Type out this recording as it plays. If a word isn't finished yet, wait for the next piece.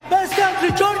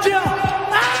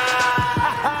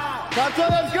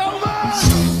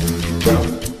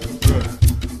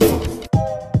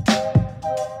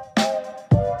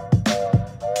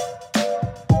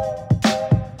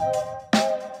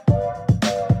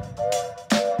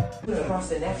across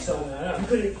the neck, so you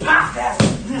could pop that.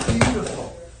 Beautiful.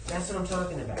 That's what I'm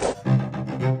talking about.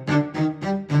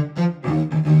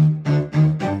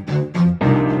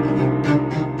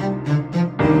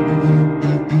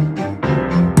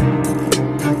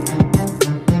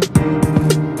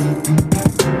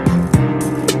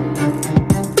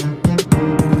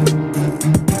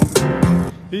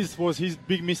 This was his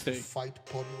big mistake. Fight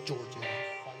for Georgia.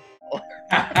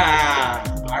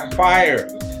 On fire.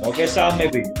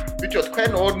 მოგესალმები. ბიჭო,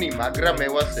 თქვენ ორნი, მაგრამ მე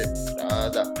ვასებ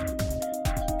და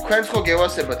თქვენს ხო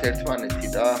გევასებათ ერთმანეთი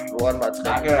და რო არ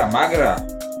მაწყები. მაგრა.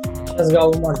 ეს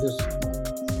გავუმარჯოს.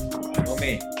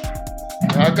 ნომი.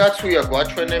 რაგაცვია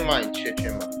გვაჩვენე მაინც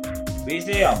შეჩემა.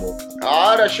 ვიზი ამბობ.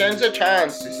 არა, შენზე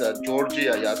ჩანს ისა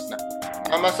ჯორჯია იასნა.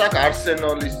 ამას აქ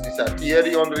არსენოლის ისა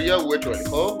ტიერი ონრია უეჭველი,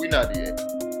 ხო? ვინ არის?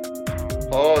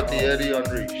 ხო, ტიერი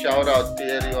ონრი. Shout out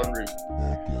ტიერი ონრი.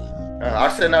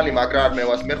 არსენალი მაგრა არ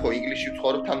მევას, მე ხო ინგლისში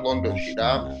ვცხოვრობ თან ლონდონში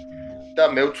რა. და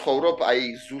მე ვცხოვრობ აი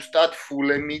ზუსტად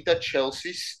ფულემი და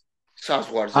ჩელსის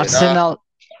საზღვარზე რა.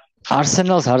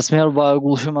 არსენალს არც მე არ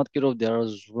გულშემატკივრობდი, არა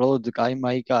უბრალოდ კაი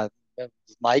მაიკა.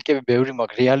 მაიკები ბევრი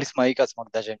მაქვს, რეალის მაიკაც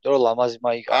მაქვს დაჟე, იმიტომ რომ ლამაზი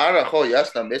მაიკა. არა, ხო,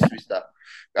 იასნა მესმის და.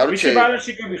 ვისი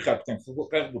ბალანსიკები ხართ თქვენ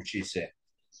ფეხბურთში ისე?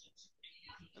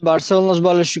 ბარსელონას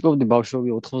ბალანსიკობდი ბავშვობი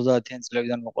 90-იან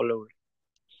წლებიდან მოყოლებული.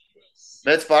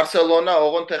 მეც ბარსელონა,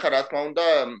 ოღონდ ეხა რა თქმა უნდა,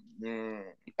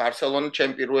 ბარსელონა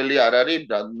ჩემ პირველი არ არის,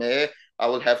 მე I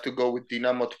will have to go with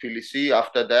Dinamo Tbilisi.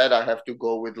 After that I have to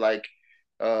go with like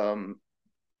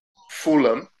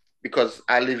Fulham because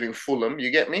I live in Fulham, you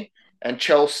get me? And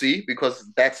Chelsea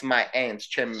because that's my aunt's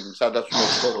ჩემ სადაც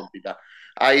მოვცხოვრობდი და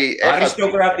აი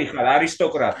არისტოკრატი ხარ,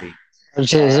 არისტოკრატი.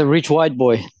 He's a rich white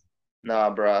boy. Nah,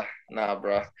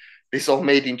 bruh. This all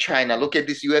made in China. Look at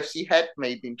this UFC hat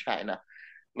made in China.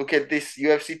 Look at this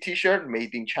UFC t-shirt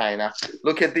made in China.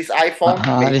 Look at this iPhone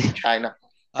made in China.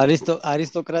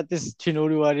 არისტოკრატის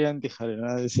ჩინური ვარიანტი ხარ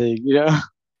რა, ესე იგი რა.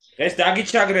 ეს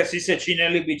დაგიჩაგრეს ისე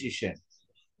ჩინელი ბიჭი შენ.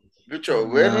 ბიჭო,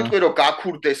 ვერ ვიტყვი რომ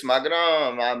გაქურდეს,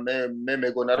 მაგრამ მე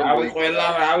მეგონა რომ ყველა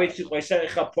რა ვიცი,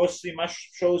 ეხა ფოსტი მას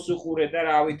შოუს უყურე და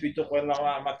რა ვიცი ყველა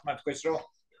მათ თქვეს რომ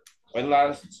ყველა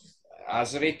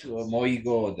აზრით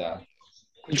მოიგო და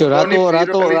ბიჭო,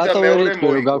 რატო ვერ იტყვი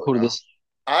რომ გაქურდეს?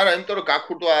 არა, იმიტომ რომ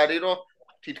გაქურდვა არის რომ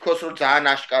თითქოს რომ ძალიან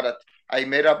აშკარად აი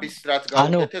მერაბის რაც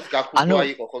გაუკეთეს გაქურდვა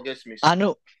იყო, ხო გესმის?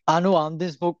 ანუ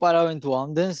ამდენს მოგპარავენ თუ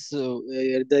ამდენს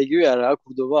ერთა იგივე არა,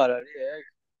 ქურდობა არ არის ეგ.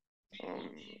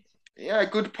 Yeah,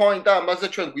 good point. და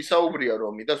ამაზე ჩვენ გვისაუბრია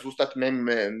რომი და ზუსტად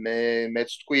მეც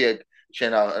თქვი ეგ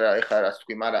შენ ეხლა რას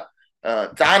თქვი, მაგრამ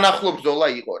ძალიან ახლო ბრძოლა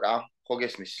იყო რა, ხო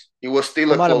გესმის? It was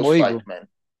still a close fight, man.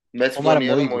 მეც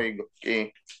მგონია რომ მოიგო.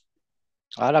 კი.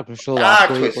 არა, ქუშოლა აქ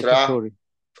იყო შორი.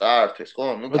 წაართეს, ხო?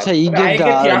 ნუ როცა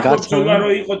იგებდა გაცნობა რო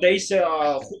იყო და ის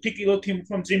 5 კილოთი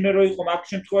უფრო მძიმე რო იყო, მაგ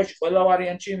შემთხვევაში ყველა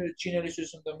ვარიანტი ჩინელისთვის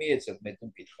უნდა მიეცათ, მე თუ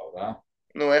მკითხავ რა.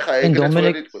 ნუ ეხა ეგრეთ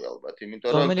ვერ იტყვი ალბათ, იმიტომ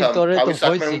რომ თავის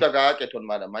საქმე უნდა გააკეთონ,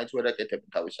 მაგრამ მაინც ვერ აკეთებ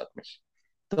თავის საქმეს.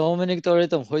 დომინიკ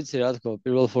ტორეტომ ხო იცი რა თქო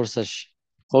პირველ ფორსაში.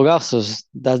 ხო გახსოვს,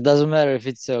 doesn't matter if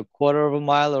it's a quarter of a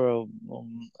mile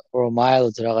or a mile,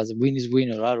 it's რაღაც win is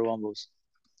winner რა რო ამბობს.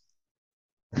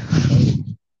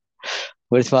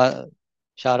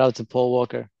 Shout out to Paul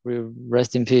Walker.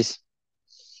 Rest in peace.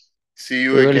 See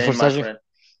you again, my friend.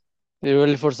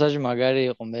 პირველი ფორსაჟი მაგარი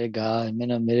იყო, მე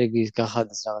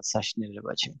გახადეს რაღაც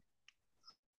საშინელება ჩემი.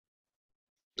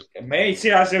 მე იცი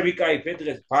ასე ვიკაიფე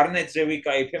დღეს, ბარნეტზე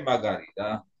ვიკაიფე მაგარი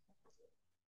და.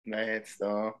 მეც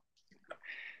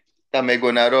და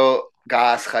მეგონა რომ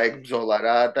გაასხა ეგ ბრძოლა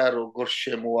რა და როგორ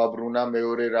შემოაბრუნა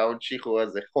მეორე რაუნდში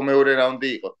ხოაზე. ხო მეორე რაუნდი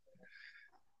იყო.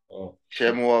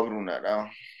 შემოაბრუნა რა.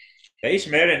 და ის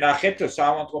მერე ნახეთ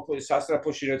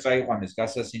სასტრაფოში რო წაიყვანეს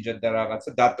გასასინჯად და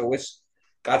რაღაცა დატოვეს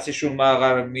კაცი შულმა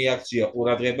აღარ მიაქცია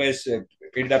ყურადღება ეს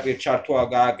პირდაპირ ჩართვა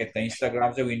გააკეთა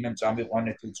ინსტაგრამზე ვინმე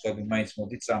წამიყვანეთ უწყები მაინც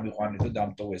მოდით წამიყვანეთ და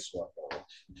დამტოვეს სხვა.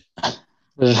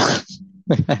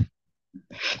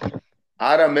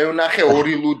 არა მე ვნახე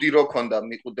ორი ლუდი რო ქონდა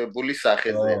მიყუდებული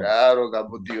სახეზე რა რო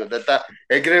გამოდიოდა და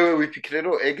ეგრევე ვიფიქრე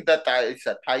რომ ეგ და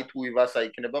ისა ტაით უივასა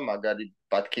იქნება მაგარი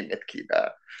ბათქი მეთქი რა.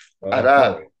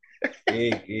 არა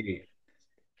კი.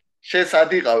 შენ სად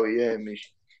იყავი ემის?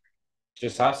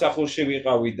 სასახურში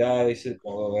ვიყავი და ისე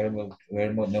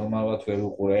ვერ ნორმალურად ვერ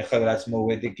უყურე. ეხლა რაც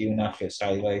მოვედი კი ვნახე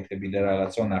საილაიტები და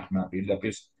რაღაცა ვნახნა,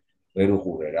 პირდაპირ ვერ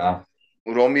უყურე რა.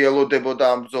 რომი ელოდებოდა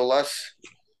ამ ბრძოლას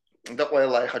და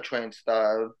ყველა ეხა ჩვენც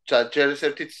და ჯერ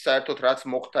ერთით საერთოდ რაც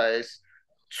მოხდა ეს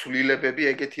ცვლილებები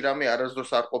ეგეთი რამე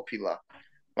არასდროს არ ყოფილა.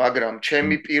 მაგრამ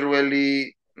ჩემი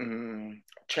პირველი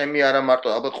ჩემი არა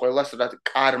მარტო ალბათ ყველას რაც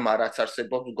კარმა რაც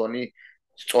არსებობს გონი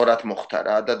სწორად მოხდა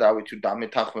რა და დავითი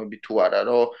დამეთანხმები თუ არა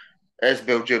რომ ეს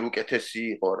ბევრჯერ უკეთესი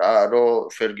იყო რა, რომ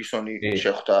ფერგისონი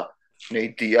შეხვდა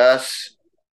ნეით დიას,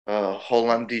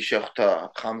 ჰოლანდი შეხვდა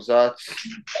ხამზატს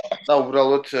და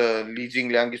უბრალოდ ლი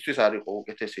ჯინგლანგისთვის არ იყო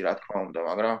უკეთესი რა თქმა უნდა,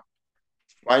 მაგრამ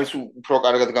მაინც უფრო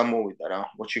კარგად გამოვიდა რა.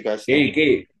 What you guys think?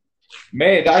 კი. მე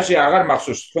даже აღარ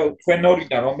მახსოვს თქვენ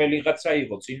ორიდან რომელიღაცა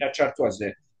იყო წინა ჩარტვაზე,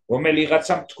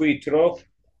 რომელიღაცამ თქვით, რომ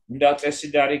უნდა წესი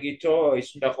დარიგითო, ის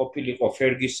უნდა ყოფილიყო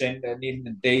ფერგისენი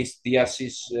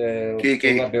დიასის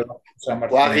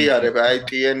ვაღიარებ, აი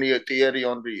ტიერი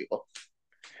ონრი იყო.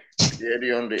 ტიერი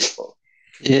ონრი იყო.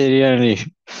 ერიანი.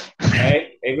 აი,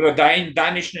 ეგრო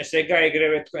დანიშნეს ეგა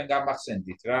ეგრევე თქვენ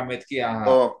გამახსენდით რა, მეთქი აჰა.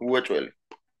 ო,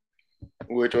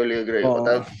 უეჭველი ეგრე იყო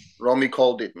და Romy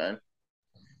called it, man.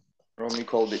 Romy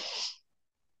called it.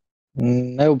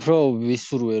 მე უფრო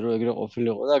ვისურვე რომ ეგრე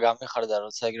ყოფილიყო და გამიხარდა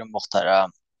როცა ეგრე მოხდა რა.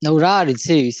 ნუ რა არის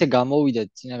ისე გამოვიდა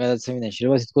წინა გადაცემიდან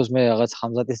შეიძლება თითქოს მე რაღაც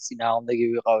ხამზატის წინააღმდეგი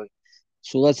ვიყავი.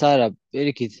 სულაც არა,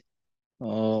 პირიქით.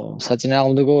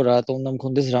 საწინააღმდეგო რატომ უნდა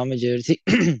მქონდეს რამე ჯერ ერთი.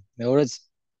 მეორეც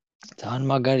ძალიან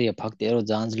მაგარია ფაქტია რომ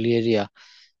ძალიან ძლიერია.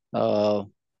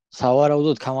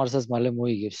 სავარაუდოდ კამარსაც მალე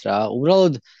მოიგებს რა.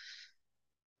 უბრალოდ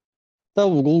და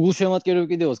გულშემატკივრები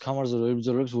კიდევაც კამარზე რო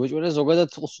ებრძოლებს უეჭველი ზოგადად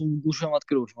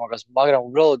გულშემატკივრებში მაგას, მაგრამ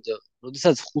უბრალოდ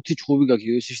როდესაც 5 ჩხუბი გაქვს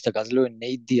UFC-ში და გაძლევენ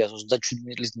ნეით დიას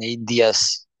 37 წლის ნეით დიას,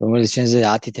 რომელიც შენზე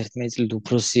 10-11 წლით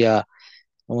უფროსია,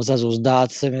 რომელსაც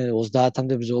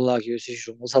 30-მდე ბრძოლა აქვს UFC-ში,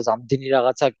 რომელსაც ამდენი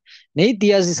რაღაცა ნეით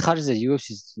დიასის ხარჯზე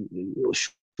UFC-ს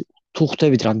თუ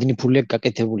ხვდებით რამდენი ფული აქვს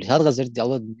გაკეთებული, სადღაც ერთი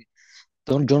ალბათ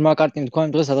ჯონ მაკარტინი თქვა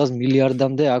იმ დღეს სადღაც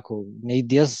მილიარდამდე აქვს ნეით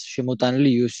დიას შემოტანილი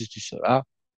UFC-სთვისო რა.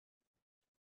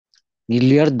 $1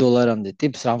 მილიარდამდე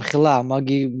ტიპს რამხელა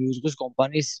ამაგი მიუძღვის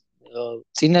კომპანიის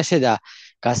წინაშე და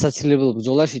გასაცილებელ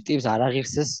ბრძოლაში ტიპს არ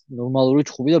აღირსეს ნორმალური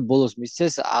ჩხუბი და ბოლოს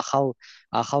მისცეს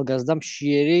ახალგაზრდა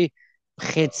მშიერი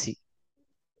ხეცი.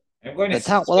 მე მგონი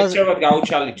სპეციალურად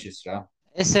გაუჩალიჩეს რა.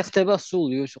 ეს ეხება სულ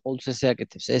UFC ყოველთვის ესე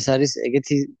აკეთებს. ეს არის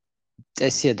ეგეთი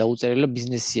წესია და უწერელი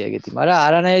ბიზნესია ეგეთი, მაგრამ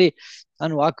არანაირი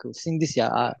ანუ აქ სინდისია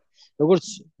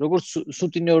როგორც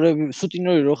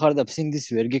სუტინორი რო ხარ და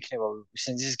სინდისი ვერ გექნება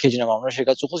სინდისის ქეჯნამ უნდა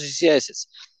შეგაწუხოს ისია ესეც.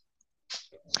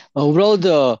 უბრალოდ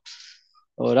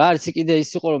რა არის კიდე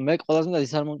ის იყო რომ მე ყველაზე მეტად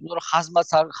ის არ მომწონდა რომ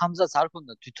ხამზაც არ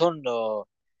ქონდა თვითონ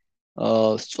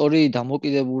სწორი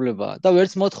დამოკიდებულება და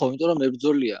ვერც მოთხოვ, იმიტომ რომ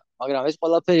მებრძოლია, მაგრამ ეს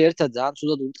ყველაფერი ერთად ძალიან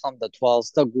ცუდად ურტყამდა თვალს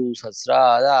და გულსაც რა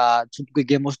და ცუდ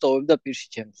გემოსტოვებდა პირში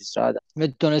ჩემთვის რა და მე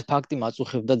თვითონ ეს ფაქტი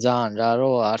მაწუხებდა ძალიან რა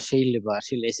რომ არ შეიძლება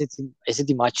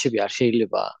ესეთი მატჩები არ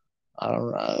შეიძლება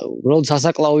უბრალოდ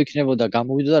სასაკლაო იქნებოდა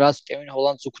გამოვიდა და რაც კევინ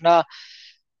ჰოლანდს უქნა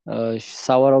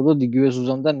სავარაუდოდ იგივეს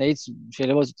უზომდა ნეიტს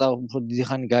შეიძლება ცოტა უფრო დიდი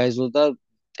ხანი გაეზო და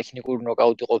ტექნიკური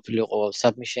ნოკაუტი ყოფილიყო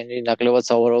საბმიშენი ნაკლებად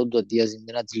სავარაუდოდ დიაზი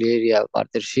იმდენად ძლიერია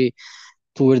პარტერში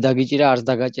თუ ვერ დაგიჭირა არც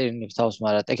დაგაჭერინებს თავს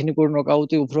მაგრამ ტექნიკური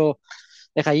ნოკაუტი უფრო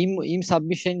ეხა იმ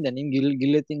საბმიშენიდან იმ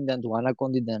გილეტინიდან თუ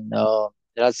ანაკონდიდან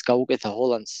რაც გაუკეთა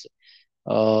ჰოლანდს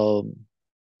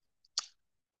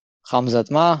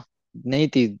ხამზატმა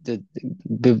ნეიტი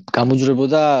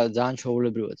გამოძრებოდა ძალიან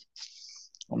ჩაოლებრივად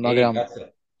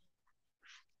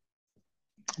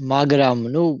მაგრამ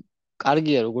ნუ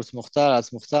კარგია როგორც მოხდა, რაც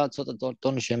მოხდა, ცოტა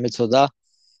ტონი შემეცოდა,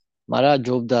 მაგრამ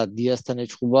ჯობდა დიასთან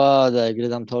ეჭხუბა და ეგრე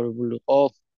დამთავრებულიყო.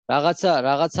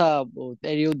 რაღაცა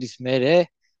პერიოდის მერე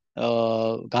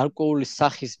გარკვეული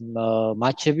სახის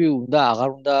მატჩები აღარ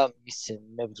უნდა მისცენ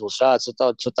მებრძოლს რა,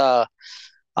 ცოტა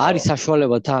არის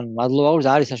საშუალება თან, მადლობა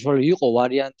არის საშუალება იყო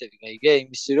ვარიანტები, გაიგე,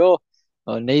 იმისი რომ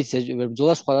ნეიტს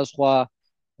მებრძოლა სხვადასხვა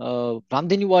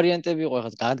რამდენი ვარიანტები იყო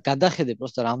ეხლა გადახედე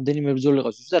პროსტა რამდენი მებრძოლი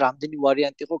იყო და რამდენი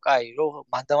ვარიანტი იყო კაი რომ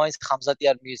მანდამაინც ხამზატი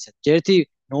არ მიეცეთ ერთი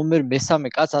ნომერ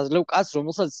მესამე კაც აძლევ კაც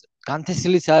რომელსაც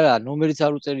განთესილიც არა ნომერიც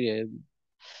არ უწერია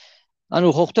ანუ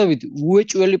ხო ხვდებით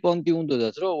უეჭველი პონტი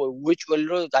უნდათ რომ უეჭველი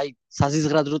რომ აი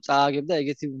საზიზღრად რო წააგებდა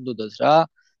ეგეთი უნდათ რა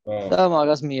და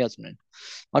მაგას მიაწმნენ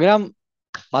მაგრამ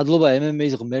მადლობა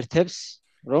MMA-ის ღმერთებს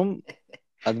რომ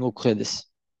გადმოგხედეს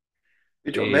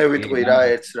ბიჭო მე ვიტყვი რა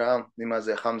ერთს რა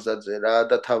იმაზე ხამზაძე რა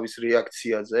და თავის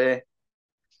რეაქციაზე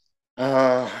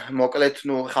მოკლედ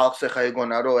ნუ ხალხს ახლა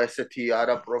ეგონა რომ ესეთი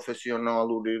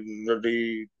არაპროფესიონალური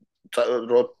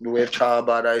ვერ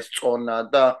ჩააბარა ეს წონა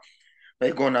და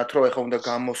ეგონათ რომ ახლა უნდა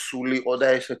გამოსულიყო და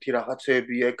ესეთი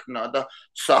რაღაცები ექნა და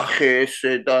სახე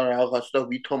ესე და რაღაც და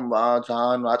ვითომ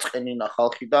ძალიან აწყენინა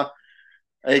ხალხი და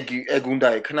ეგ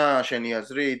უნდა ექნა შენი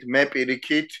აზრით მე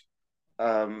პირიქით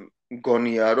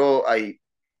მგონია რომ აი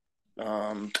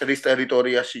მტრის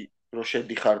ტერიტორიაში რო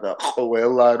შედიხარ და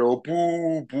ყველა რო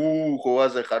ბუ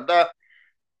ხოაზე ხარ და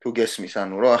თუ გესმის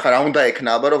ანუ რომ ახლა რა უნდა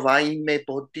ექნა აბა რომ ვაიმე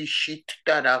body shit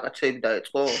და რაღაცები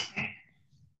დაეწყო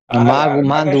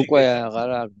მან უკვე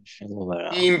აღარა შემოვა რა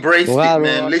embrace it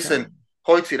man listen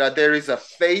ხო იცი რა, there is a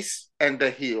face and a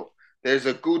heel. There's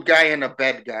a good guy and a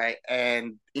bad guy,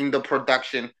 and in the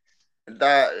production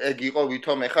და ეგ იყო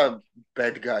ვითომ ეხა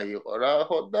bad guy იყო რა,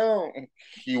 ხო და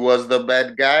he was the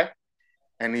bad guy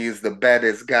and he is the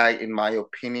baddest guy in my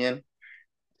opinion.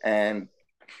 And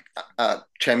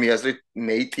ჩემი აზრით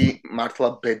ნეიტი მართლა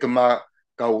ბედმა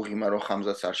გაუღიმა რომ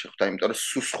ხამზას არ შეხვდა, იმიტომ რომ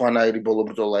სულ სხვანაირი ბოლო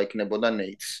ბრძოლა იქნებოდა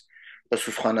ნეიტს და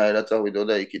სულ სხვანაირად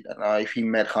წავიდოდა იქიდან. If he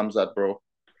met Khamzat, bro.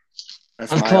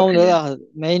 ახლა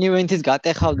main event-ის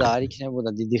გატეხავდა, არ იქნებოდა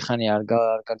დიდი ხანი არ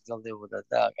გაგრძელდებოდა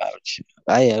და კაროჩი.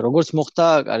 აი, როგორც მოხდა,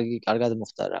 კარგად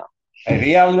მოხდა რა.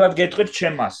 რეალურად გეტყვით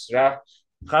ჩემას რა.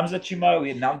 Khamzat Chimaev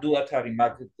ნამდვილად არის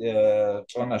მაგ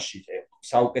წონაში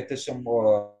საუკეთესო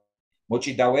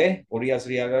მოჭიდავე, ორი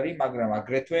აზრი არ არის, მაგრამ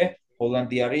აგრეთვე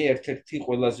ჰოლანდი არის ერთ-ერთი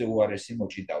ყველაზე უარესი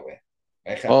მოჭიდავე.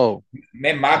 ეხლა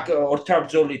მე მაგ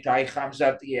ორთაბრძოლით აი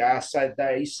Khamzat-ი ასა და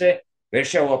ისე ვერ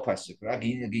შევაფასებ რა,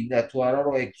 გინდა თუ არა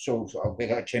რომ ეგ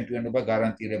ჩემპიონობა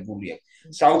გარანტირებული აქვს.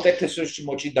 საუკეთესო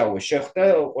მოჭიდავე შეხვდა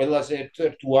ყველაზე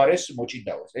ერთ-ერთ უარეს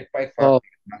მოჭიდავეს. ეგ ფაქტია,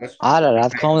 მაგას არა, რა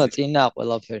თქმა უნდა, წინაა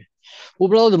ყველაფერი.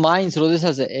 უბრალოდ მაინც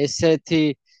როდესაც ესეთი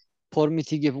ფორმით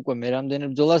იგებ უკვე მე რამდენი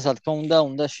ბრძოლას, რა თქმა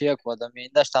უნდა შეაქვა ადამიანი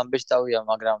და შტამბეში წავია,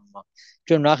 მაგრამ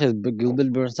ჩვენ ნახეთ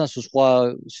Gilbert Burns-თან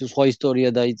სხვა ისტორია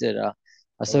დაიწერა.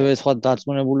 ასევე სხვა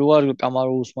დარწმუნებული ვარ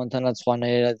კამარუ უსმანთანაც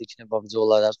სხვანაირად იქნება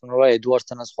ბრძოლა, დარწმუნებული ვარ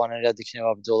ედუარდსთანაც სხვანაირად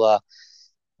იქნება ბრძოლა.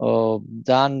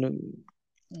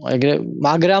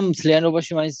 მაგრამ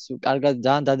მთლიანობაში მაინც კარგად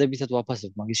ძალიან დადებითად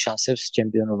ვაფასებ მაგის შანსებს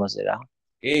ჩემპიონობაზე რა.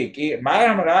 კი,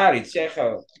 მაგრამ რა არის, ეხლა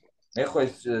მე ხო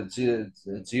ეს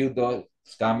ძიუდოს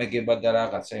გამეგება და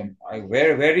რაღაცა, აი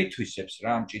ვერ ითვისებს რა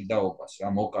ამ ჭიდაობას რა,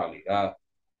 მოკალი რა.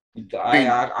 აი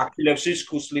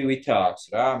აკილევსის ქუსლივითა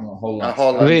აქვს რა,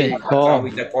 ჰოლანდში.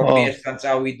 წავიდა კორნიესთან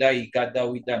წავიდა, იქ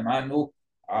გადავიდა, მანუ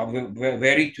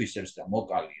ვერ ითვისებს და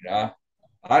მოკალი რა.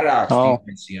 არა აქვს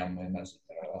დიფენსია ამაზე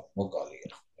რა,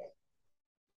 მოკალია.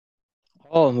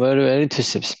 ხო, ვერ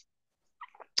ითვისებს.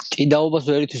 ჭიდაობას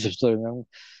ვერ ითვისებს, თორემ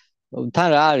თან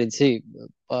რა არის, იცი?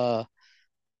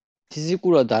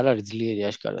 ფიზიკურად არ არის ძლიერი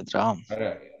აშკარად რა. არ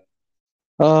არის.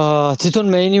 თვითონ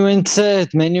main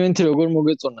event-ი როგორ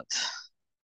მოგეწონათ?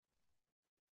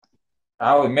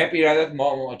 აუ, მე პირადად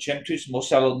ჩემთვის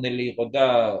მოსალოდნელი იყო და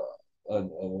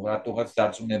რატოღაც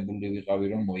დარწმუნებული ვიყავი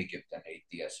რომ მოიგებდა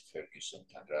ნეიტიას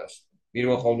ფერგიუსონთან რა.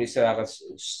 პირველ ყოვლისა რაღაც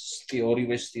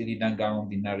ორივე სტილიდან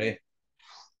გამომდინარე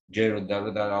ჯეროდა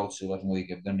და აუცილებლად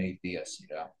მოიგებდა ნეიტიასი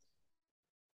რა.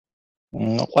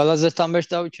 ყველაზე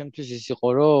სტამბეშტავი ჩემთვის ის იყო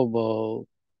რომ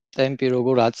ტემპი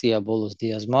როგორ აწია ბოლოს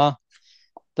დიაზმა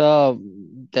და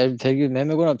მე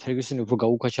მეგონა ფერგიუსონი უფრო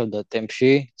გაუკაჩავდა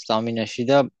ტემპში, სტამინაში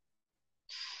და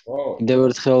კიდევ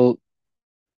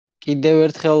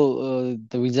ერთხელ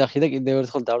ვიძახი და კიდევ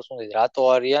ერთხელ დავწუნდი რატო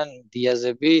არიან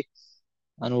დიაზები,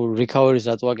 ანუ recovery-ს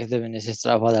რატო აკეთებენ ესე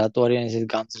სწრაფად, რატო არიან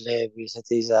ესეთ გამძლეები,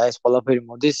 ესეთი ეს ყველაფერი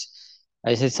მოდის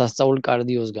აი ესეთ სასწაული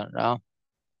კარდიოსგან რა.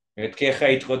 მეთქი ახლა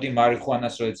იტყოდი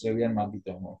მარიხუანას რო ეწევიან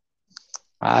მაგიტომ.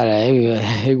 არა,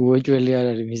 ეგ უეჭველი არ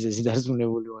არის მიზეზი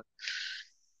დარწმუნებული ვარ.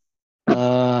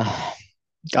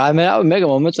 მე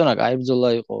მომეწონა, კაი ბრძოლა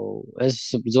იყო. ეს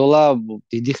ბრძოლა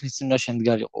დიდი ხნის წინ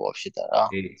შემდგარიყო ვაფშეტა რა.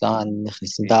 ძალიან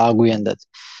ხნის წინ დააგვიანდათ.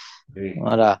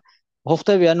 მაგრამ ხო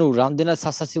ხტები, ანუ რამდენად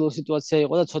სასაცილო სიტუაცია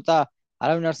იყო და ცოტა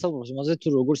არავინ არ საუბრობს იმაზე თუ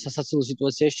როგორ სასაცილო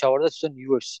სიტუაციაში ჩავარდა თვითონ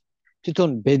UFC. თვითონ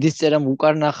ბედის წერამ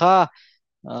უკარ ნახა,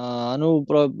 ანუ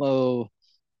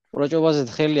პროჭობაზე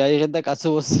ხელი აიღეთ და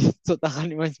კაცობას ცოტა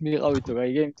ხანი მაინც მიიყავითო,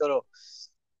 გაიგე, იმიტომ რომ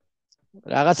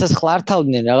რაღაცას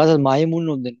ხლართავდნენ, რაღაცას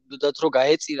მაიმუნობდნენ, უდათ რომ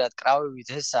გაეწირათ კრავებით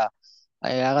ესა,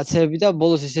 აი რაღაცები და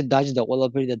ბოლოს ისე დაჯდა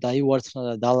ყველაფერი და დაივარცხნა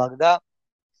და დალაგდა.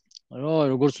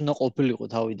 როგორც უნდა ყოფილიყო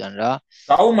თავიდან რა.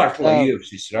 გაუმართლა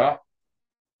UFC-ს რა.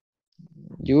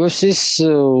 UFC-ს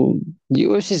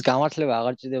გამართლება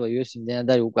აღარ ჭირდება, UFC იმდენად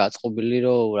არის უკვე აწყობილი,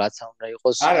 რომ რაც უნდა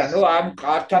იყოს. არა, ამ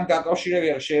კართან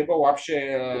დაკავშირებია, შეიძლება ვაფშე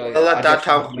ყველა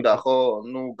დათანხმდა, ხო?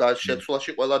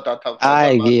 შეცვლაში ყველა დათანხმდა.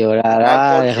 აი, გიო რა,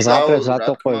 ეხლა ზაფრებს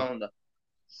რატო ყვევ?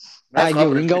 აი,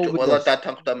 ვინ გაუბედოს? ყველა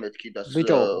დათანხმდა მეთქი და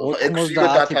 60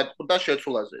 დათანხმდა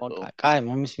შეცვლაზე. კაი,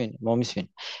 მომისმენი.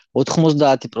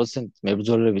 90%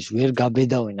 მებრძოლების ვერ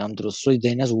გაბედავენ ამ დროს, რომ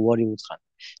დენას უარი უთხრან.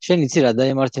 შენ იცი რა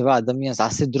დაემართება ადამიანს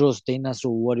ასე დროს დენას რო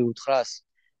უარი უთხრას?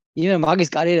 იმე მაგის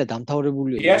კარიერა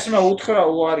დამთავრებულია. დიაზმა უთხრა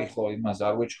უარი ხო, იმას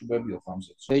არ ვეჭვებებიო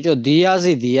ხამზეთს. ბიჭო,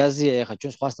 დიაზია ეხა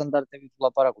ჩვენ სხვა სტანდარტებით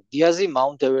ვლაპარაკობ. დიაზი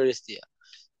Mount Everest-ია.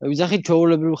 ვიძახი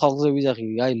ჩვეულებრივ ხალხზე ვიძახი,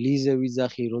 აი ლიზე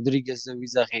ვიძახი, როდრიგესზე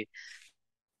ვიძახი.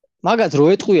 მაგათ რო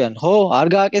ეტყვიან, ხო? არ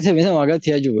გააკეთებენ და მაგათ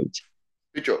იაჯობებთ.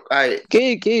 ბიჭო, აი.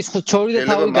 კი, ჩორი და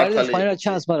თავი გარი და სხვანაირად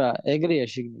ჩანს, მაგრამ ეგრეა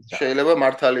შიგნით რა. შეიძლება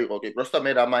მართალი იყო კი, პროსტა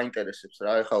მე რა მაინტერესებს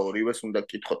რა, ეხა ორივეს უნდა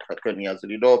გკითხოთ რა თქვენი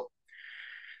აზრი, რომ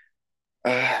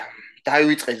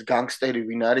დაივიწყეს განგსტერი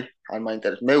ვინ არის? ან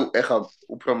მაინტერესებს. მე ეხლა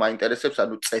უფრო მაინტერესებს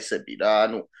ანუ წესები რა,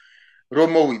 ანუ რომ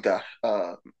მოვიდა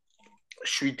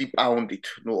 7 პაუნდით,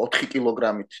 ნუ 4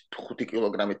 კილოგრამით, 5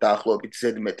 კილოგრამით დაახლოებით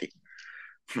ზედმეტი.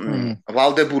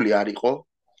 ვალდებული არისო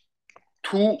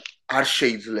თუ არ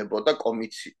შეიძლებოდა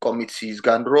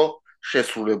კომიციისგან რომ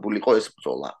შესრულებულიყო ეს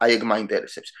ბრძოლა. აი ეგ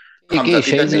მაინტერესებს. კი,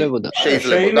 შეიძლებოდა.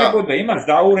 შეიძლება იმას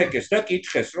დაურეკეს და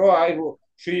კითხეს რომ აი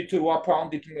 7 თუ 8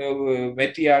 პაუნდით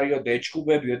მეტი არისო და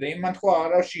ეჭუბებიო და იმან თქვა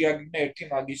არა შეაგინა ერთი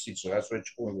მაგისიც რას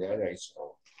ეჭუბები არა ის რა.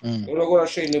 როგორ არ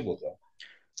შეიძლებოდა?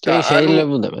 კი,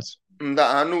 შეიძლებოდა. და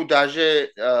ანუ დაჟე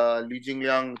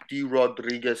ლიჯინგლიან დი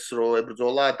როდრიგეს რო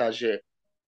ებრძოლა დაჟე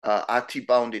 10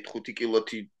 პაუნდით 5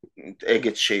 კილოთი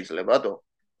ეგეც შეიძლება დო?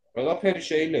 ყველაფერი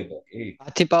შეიძლება, კი.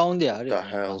 10 პაუნდი არის. და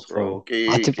hell bro, კი.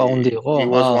 10 პაუნდი იყო? He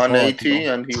was 180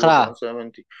 and he was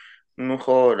 170. ნუ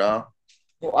ხო რა.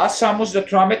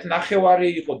 178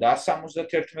 ნახევარი იყო და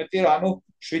 171, ანუ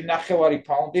 7.5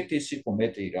 პაუნდით ის იყო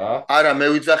მეტი რა. არა, მე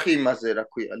ვიძახი იმაზე, რა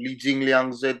ქვია,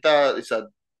 ლიჯინგლიანზე და ისა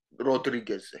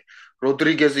როდრიგესზე.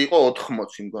 როდრიგესი იყო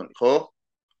 80 მგონი, ხო?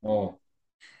 ო.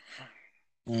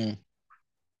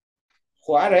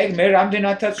 ხო არა, ეგ მე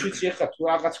რამდენადაც ვიცი ახლა თუ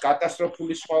რაღაც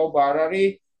კატასტროფული სხვაობა არ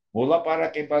არის,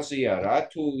 მოლაპარაკებაზეა რა,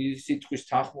 თუ სიტყვის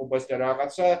თანხმობას და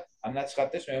რაღაცა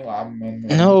ანაცხადეს მე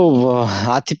ნო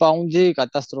 10 პაუნდი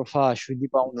კატასტროფა, 7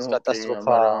 პაუნდის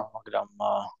კატასტროფა,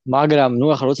 მაგრამ ნუ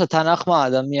ახლა როცა თანახმა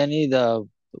ადამიანი და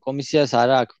კომისიას არ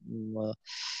აქვს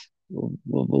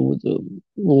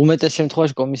უმეტეს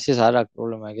შემთხვევაში კომისიას არ აქვს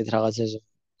პრობლემა ეგეთ რაღაცაზე.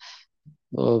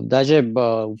 დაჟე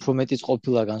უფრო მეტიც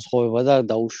ყოფილა განსხვავება და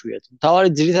დაუშვიათ.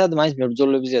 თავარი ძირითადად მაინც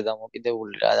მებრძოლებზეა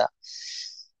დამოკიდებული რა და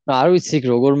არ ვიცი იქ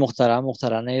როგორ მოხდა, რა მოხდა,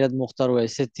 რანაირად მოხდა, რომ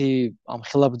ესეთი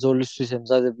ამხელა ბრძოლისთვის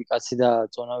ემზადები კაცი და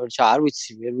წონა ვერ ჩა, არ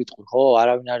ვიცი, ვერ ვიტყვი, ხო,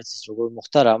 არავინ არ იცის როგორ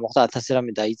მოხდა, რა მოხდა, 1000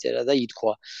 რამე დაიწერა და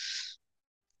ითქვა.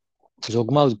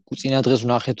 ზოგმა წინა დღეს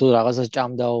ვნახე თუ რაღაცას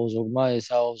ჭამდაო, ზოგმა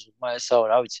ესაო,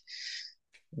 რა ვიცი.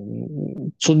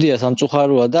 ცუდია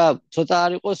სამწუხაროა და ცოტა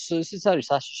არ იყოს ისიც არის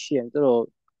საშიშია, იმიტომ რომ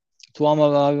თუ ამ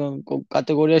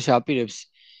კატეგორიაში აპირებს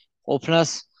ყოფნას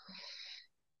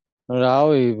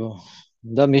რავი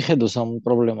და მიხედოს ამ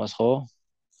პრობლემას, ხო?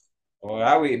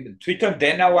 რავი, თვითონ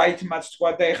დენა ვაიტმაც თქვა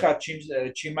და ეხლა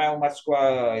ჩიმაილმაც თქვა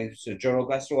ის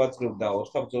ჯოროგანს რო აძლევდა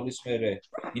 4 ბრძოლის მერე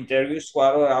ინტერვიუს თქვა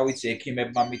რომ რა ვიცი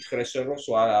ექიმებმა მითხრეს რომ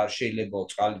არ შეიძლება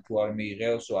წყალი თუ არ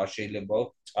მიიღეოს, არ შეიძლება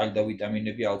წყალი და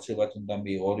ვიტამინები აუცილებლად უნდა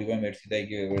მიიღო, ორივემ ერთი და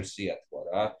იგივე ვერსია თქვა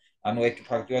რა. ანუ ეგ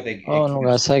ფაქტობრივად ეგ ნუ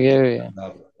გასაგებია.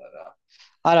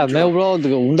 არა, მე უბრალოდ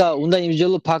უნდა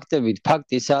იმსჯელო ფაქტებით.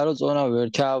 ფაქტი ისაა რომ წონა ვერ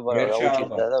ჩააბარა რა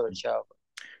უჭირდა და ვერ ჩააბარა.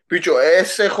 ბიჭო,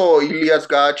 ესე ხო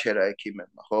ილიას გააჩერა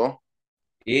ექიმებმა, ხო?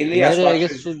 ილიას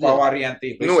ვარიანტი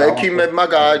იყო. ნუ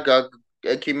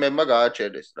ექიმებმა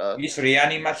გააჩერეს რა. ის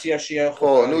რეანიმაციაშია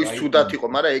ხო, ნუ ის თუდად იყო,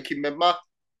 მაგრამ ექიმებმა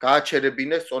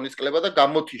გააჩერებინეს წონის კლება და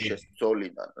გამოთიშეს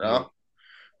ბრძოლიდან რა.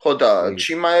 ხო და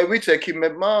ჩიმაევიც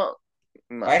ექიმებმა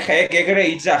აი ხა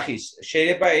ეგრე იძახის.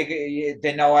 შეიძლება ეგ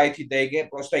დენა ვაიტი და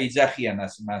ეგ პროსტა იძახიან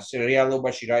მას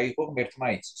რეალობაში რა იყო ღმერთმა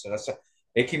იცის. რასაც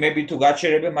ექიმები თუ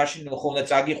გაჩერებენ, მაშინ ხოლმე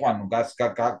წაგიყვანო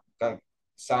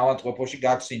საავადმყოფოში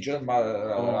გაგსინჯონ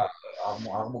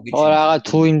აღმოგიჩინო. ხო რაღა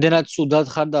თუ იმდენად ცუდად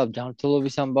ხარ და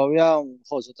ჯანმრთელობის ამბავია,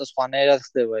 ხო ცოტა სხვანაირად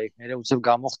ხდება იქ. მე უცებ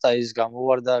გამოხდა ის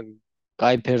გამოვარდა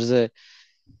კაიფერზე.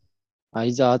 აი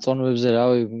ზააწონვებზე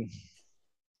რავი.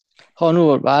 ხო ნუ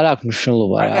არ აქვს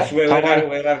მნიშვნელობა რა.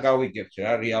 ვეღარ გავიგებთ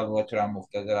რა რეალურად რა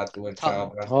მოხდა და რატო ვერ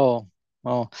ჩააბრა. ხო.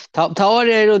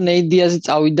 თავარია რომ ნეიდიაზე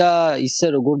წავიდა ისე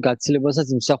როგორ გაცილებასაც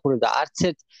იმსახურებდა.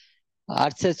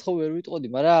 არც ერთ ხო ვერ ვიტყოდი,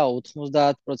 მაგრამ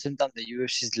 90%-მდე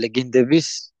UFC-ის ლეგენდების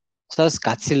ხსას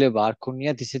გაცილება არ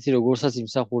ქონიათ ისეთი როგორსაც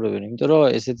იმსახურებენ, იმიტომ რომ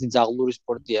ესეთი ძაღლური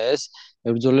სპორტია ეს,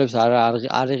 მებრძოლებს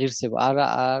არ ეღირსება,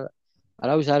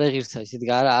 არავის არ ეღირსა, ისეთი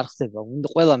არ ხდება.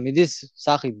 ყველა მიდის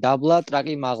სახით დაბლა,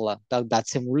 ტრაკი მაღლა და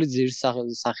დაცემული ძირის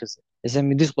სახეზე. ესე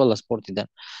მიდის ყველა სპორტიდან,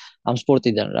 ამ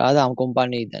სპორტიდან რა და ამ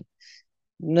კომპანიიდან.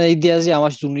 იდეაზე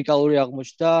ამაში უნიკალური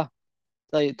აღმოჩნდა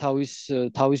და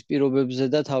თავის პირობებზე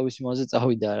და თავის იმაზე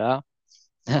წავიდა რა.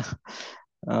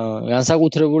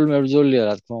 განსაკუთრებული მებრძოლია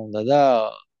რა თქმა უნდა და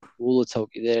ულოცავ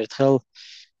კიდე ერთხელ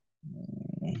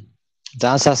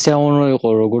ძალიან სასიამოვნო იყო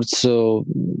როგორც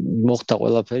მოხდა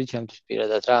ყველაფერი ჩემთვის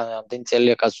პირადად რა. ამდენი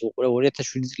წელია კაცს უყურე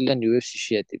 2007 წლიდან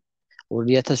UFC-ში ეტიპ.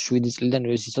 2007 წლიდან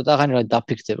UFC ცოტა ხანი რა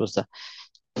დაფიქრდებოს და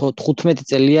 15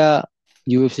 წელია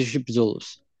UFC-ში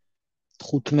ბრძოლობს.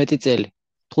 15 წელი.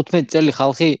 15 წელი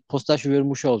ხალხი ფოსტაში ვერ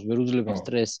მუშაობს, ვერ უძლებს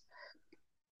სტრესს.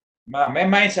 მე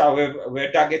მაინც ვერ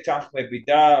დაგეთანხმები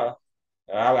და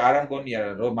არ ამგონია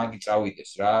რომ მაგი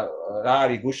წავიდეს რა. რა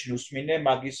არის გუშინ უსმინე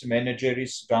მაგის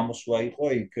მენეჯერის გამოსვლა იყო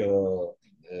იქ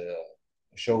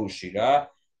შოუში რა.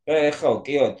 ეხლა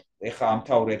კიო, ეხლა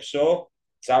ამთავრებსო,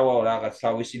 წავა რაღაც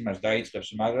თავის იმას დაიწყებს,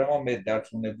 მაგრამ მე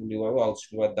დარწმუნებული ვარ, რომ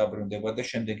აუცილებლად დაბრუნდება და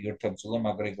შემდეგ ერთად ძულა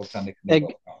მაგრეგორთან ექნება.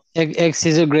 ეგ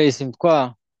Caesar Grace-ი თქვა?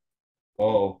 ო,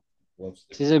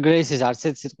 Caesar Grace-ის არც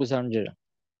ერთ სიტყვის არ მჯერა.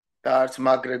 და არც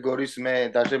მაგრეგორის მე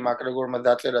დაჟე მაგრეგორმა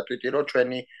დაწერა ტვიტი რომ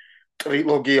ჩვენი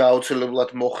ტრილოგია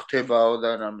აუცილებლად მოხდებაო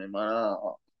და რამე,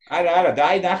 მაგრამ არა,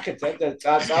 დაინახეთ,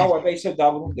 წავა და ისევ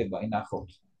დაბრუნდება, ინახოთ.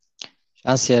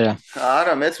 შანსი არა.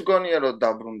 არა, მეც მგონია რომ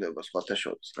დაბრუნდება სხვათა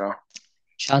შორის რა.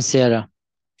 შანსი არა.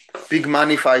 Big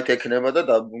money fight ექნება და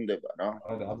დაბრუნდება რა.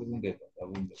 დაბრუნდება.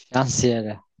 შანსი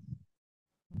არა.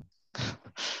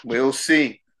 We'll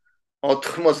see.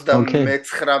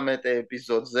 99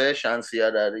 ეპიზოდზე შანსი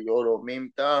არ არისო რომ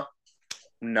იმდა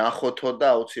ნახოთო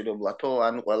და აუცილებლადო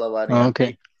ან ყველა ვარიანტი.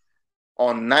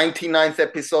 On 99th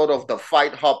episode of the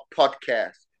Fight Hub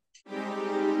podcast.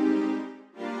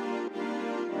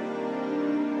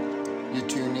 You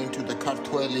tune into the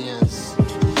Cartwellians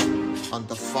on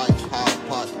the Fight Hub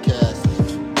podcast.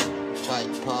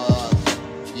 Fight Pod,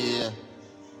 yeah.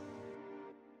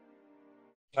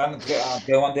 თან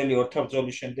გევანდელი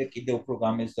ორთაბრძოლის შემდეგ კიდე უფრო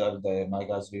გამეზარდა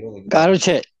მაგაზრი რომ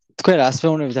კაროჩე თქვენ რას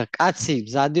მეუბნებით და კაცი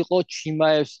მზად იყო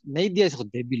ჩიმაევს ნეიდიას ხო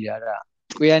დებილი არა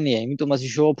ტყვიანია იმიტომ მას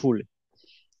იშოვა ფული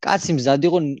კაცი მზად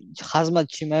იყო ხაზმად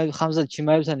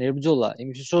ჩიმაევსთან ებრძოლა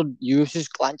იმისთვის რომ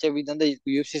UFC-ს კლანჭებიდან და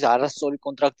UFC-ს არასწორი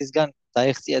კონტრაქტისგან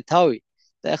დაეხწია თავი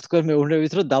და ეხ თქვენ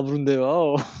მეუბნებით რომ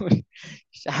დაბრუნდებაო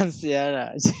შანსი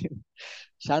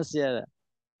არა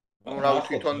რა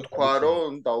თვითონ თქვა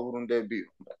რომ დაუბრუნდებიო.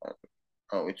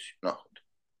 რა ვიცი, ნახოთ.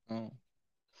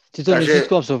 თვითონ ისე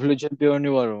თქვა სოფლიო ჩემპიონი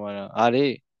ვარო, მაგრამ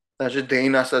არის? დაჟე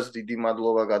დეინასაც დიდი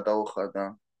მადლობა გადაუხადა.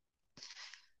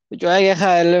 ბიჭო, აი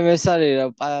ახლა LMS არის რა,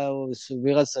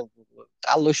 ვიღაც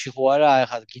კალოში ხო არა,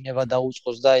 ახლა გინება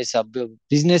დაუწყოს და ისა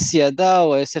ბიზნესია და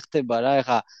ესე ხდება რა,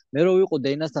 ახლა მე რო ვიყო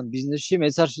დეინასთან ბიზნესში,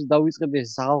 მეც არ დავიწყებდი ეს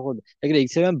სახალხო, ეგრე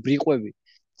იქცევენ ბრიყვები.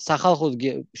 სახალხო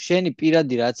შენი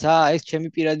პირადი რაცა, ეს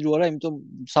ჩემი პირადი რო არა, იმიტომ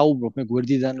საუბრობ მე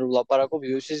გვერდიდან რომ ლაპარაკობ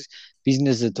UFC-ს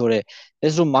ბიზნესზე, თორე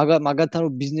ეს რომ მაგათთან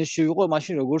რომ ბიზნესში ვიყო,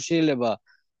 მაშინ როგორ შეიძლება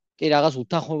კი რაღაც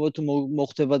უთანხმოება თუ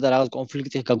მოხდება და რაღაც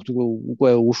კონფლიქტი გაქვთ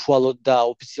უკვე უშუალოდ და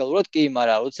ოფიციალურად კი,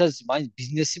 მაგრამ როდესაც მაინც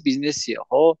ბიზნესია,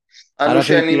 ხო? ანუ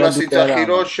შენ იმას იცახი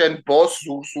რომ შენ ბოს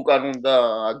ზურს უკან უნდა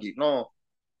აგინო?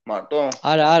 მარტო?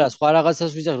 არა, სხვა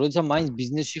რაღაცას ვიცახ, როდესაც მაინც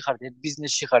ბიზნესში ხართ, ერთ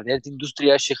ბიზნესში ხართ, ერთ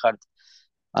ინდუსტრიაში ხართ.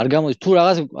 არ გამოდის თუ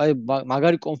რაღაც აი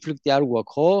მაგარი კონფლიქტი არ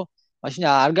გვაქვს, ხო? მაშინ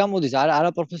არ გამოდის, არა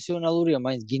პროფესიონალურია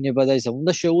მაინც გინება და ისა.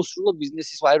 უნდა შეუსრულო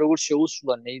ბიზნესის, აი როგორც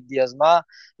შეუსრულა ნეიდიაზმა,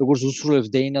 როგორც უსრულებს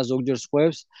დეინა ზოგჯერ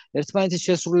სხვებს, ერთმანეთის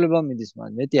შესრულება მიდის მან,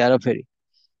 მეტი არაფერი.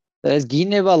 და ეს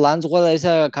გინება, ლანძღვა და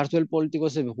ისა ქართველი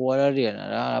პოლიტიკოსები ხო არ არიან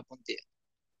რა პონტია.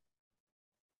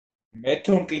 მე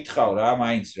თუ მკითხავ რა,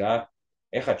 მაინც რა.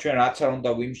 ეხლა ჩვენ რაც არ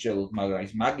უნდა ვიმსჯელოთ, მაგრამ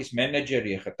ის მაგის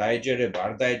მენეჯერი ეხლა დაეჯერება,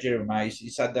 არ დაეჯერება,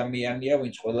 ის ადამიანია,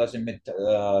 ვინც ყველაზე მეტ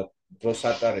დროს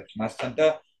ატარებს მასთან და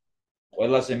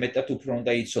ყველაზე მეტად უფრო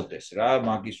უნდა იცოდეს რა,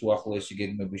 მაგის უახლოესი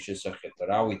გეგმების შესახებ,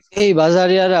 რა ვიცი. ეი,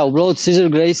 ბაზარი არა, უბრალოდ Caesar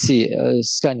Gracie,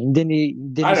 სკან იმდენი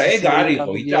არა, ეგ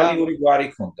არისო, იტალიური გვარი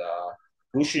ქონდა.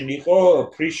 რუსინ იყო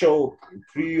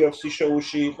pre-UFC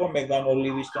show-ში იყო მეგან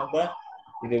ოლივისთან და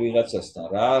კიდე ვიღაცასთან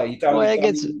რა,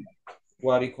 იტალიური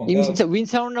გვარი ქონდა.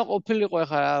 ვინც არ უნდა ყოფილიყო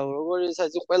ახლა რა, როგორი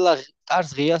ისეთი ყველა კარს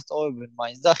ღიას ტოვებენ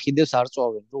მაინც და ხიდებს არ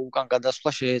წვავენ, რომ უკან გადასვლა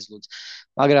შეეძლოთ.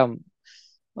 მაგრამ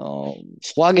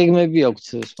სხვა გეგმები აქვს,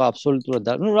 სხვა აბსოლუტურად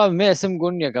და ნუ რა მე ესე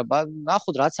მგონია,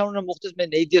 ნახოთ რაც არ უნდა მოხდეს, მე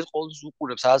ნეიდიას ყოველთვის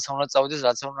უყურებს, სადაც არ უნდა წავიდეს,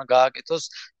 რაც არ უნდა გააკეთოს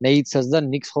ნეიდსაც და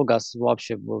ნიქს ხო გას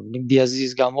ვაფშე ნიკ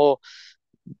დიაზის გამო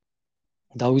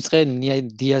დავიწყე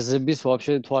დიაზების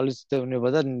ვაფშე თვალისწინება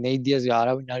და ნეიდიაზი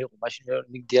არავინ არ იყო, მაშინ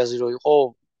ნიკ დიაზი რო იყო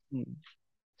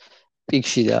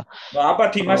პიკში და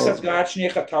აბათ იმასაც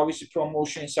გააჩნია ხა თავისი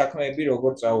პრომოუშენ საქმეები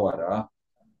როგორ წავა რა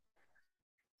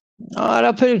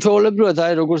არაფერი ჩაოლებრივად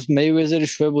აი როგორც მეივეზერი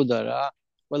შვებოდა რა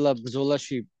ყველა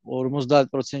ბრძოლაში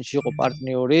 50%-ში იყო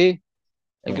პარტნიორი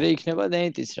ეგრე იქნება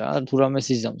დენიტიც რა თუ რამე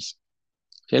სიზამს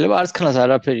შეიძლება არც ქნას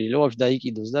არაფერი ვაფშე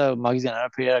დაიკიდოს და მაგისგან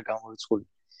არაფერი არ გამორიცხული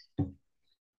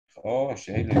ხო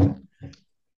შეიძლება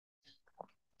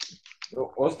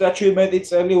 37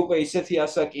 წელი უკვე ისეთი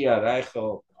ასაკია რა ეხლა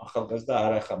ახალგაზრდა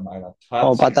არ ახლა მაგრამ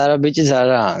ხო პატარა ბიჭიც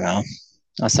არაა რა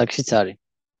ასაკშიც არის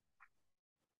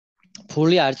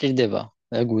ფული არ ჭირდება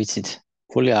ეგ ვიცით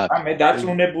ფული აქვს მე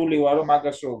დაწუნებული ვარ რომ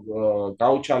მაგას რომ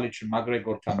გაუჩალიჩ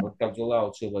მაგრეგორთან მოთაბძოლა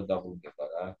აუცილებლად დაბრუნდება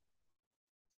რა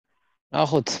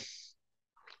ნახოთ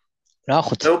მე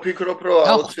ვფიქრობ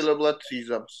რომ აუცილებლად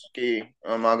იზამს კი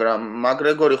მაგრამ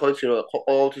მაგრეგორი ხო იცი რომ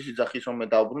ყოველთვის იძახის რომ მე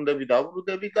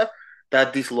დაბრუნდები და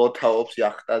დადის ლოთაობს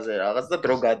яхტაზე რაღაც და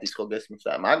დრო გადის ხო გესმის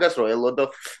რა მაგას რო ელოდო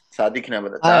სად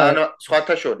იქნება და ძალიან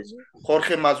სხვათა შორის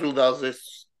ხორხე მაზვილდაზეს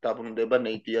დაბრუნდება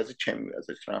ნეიდიაზე ჩემი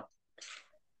აზრით რა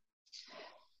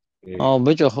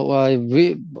ბიჭო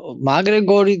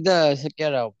მაგრეგორი და ესე კი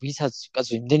არა ვისაც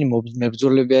კაცო იმდენი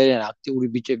მებრძოლები არიან აქტიური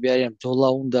ბიჭები არიან ბრძოლა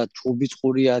უნდა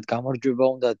ჩუბიწყურია გამარჯვება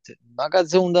უნდა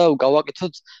მაგაზე უნდა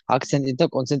გავაკეთოთ აქცენტი და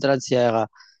კონცენტრაცია ეხა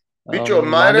ბიჭო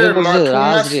მაგრამ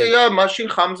მაშინ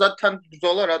ხამზათთან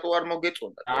ბრძოლა რატო არ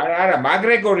მოგეწონდა არა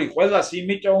მაგრეგორი ყველას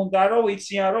იმიტომ უნდა რომ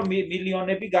იციან რომ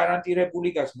მილიონები გარანტირებული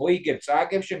გაქვს მოიგებ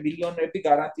წააგებ შე მილიონები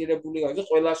გარანტირებული გაქვს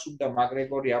ყველას უნდა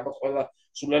მაგრეგორი აბა ყველა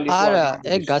სულელი არა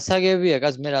ეგ გასაგებია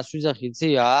კაც მე რას ვიზახი იცი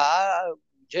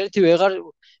ჯერთი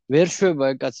ვერ შვება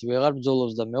ეგ კაცი ვეღარ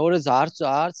ბრძოლობს და მეორეც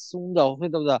არც უნდა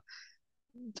ხედავ და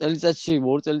წელიწადში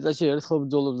ორ წელიწადში ერთხელ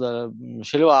ბრძოლობს და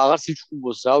შეიძლება აღარ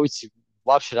სიჩხუბოს რა ვიცი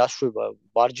вообще რა შვება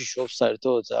ვარჯი შობს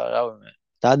საერთოდ რავი მე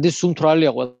დადის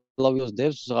უმთრალია ყველა ვიოს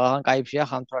დევს ხან кайფშია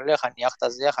ხან თრალია ხან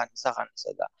იახტაზეა ხან ისა ხან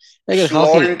ისა და ეგერ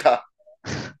ხალხი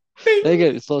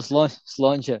ეგერ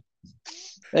სლონჩე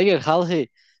ეგერ ხალხი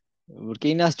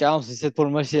რკინას ჭამს ისეთ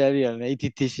ფორმაში არიან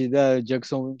ATT-ში და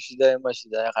ჯექსონვინში და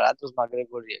ემაში და ეხლა რატოს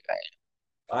მაგრეგორია კაი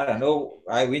არა ნო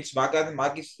აი ვინც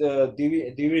მაგის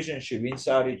დივიზიონში ვინც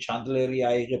არის ჩანდლერი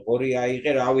აიღე პორი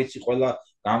აიღე რა ვიცი ყველა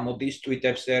გამოდის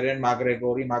ტვიტებს წერენ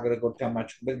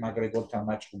მაგრეგორთან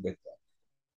მაჩხუბეთ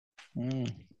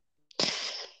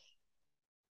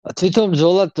თვითონ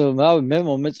ბრძოლად მე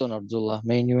მომეწონა ბრძოლა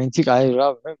მეინ ივენთი კაი რა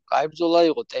მე კაი ბრძოლა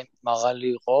იყო ტემპი მაღალი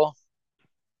იყო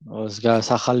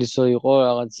სახალისო იყო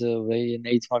რაღაც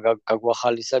ნეითმა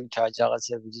გაგვახალისა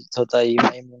ჩააჯაღაცები ცოტა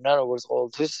იმუნა როგორც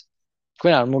ყოველთვის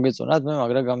თქვენ არ მოგეწონათ მე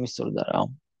მაგრამ გამისწორდა რა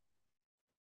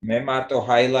მე მარტო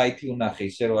ჰაილაითი ვნახე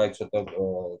ისე რომ აი ცოტა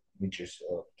მიჭირს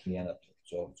კლიენტად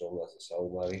ბრძოლაზე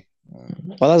საუბარი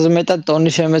ყველაზე მეტად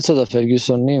ტონი შემეცოდა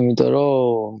ფერგიუსონი იმიტომ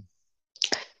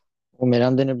რომ მე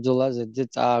რამდენი ბრძოლაზე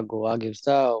წააგო აგებს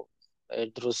და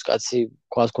ერთ დროს კაცი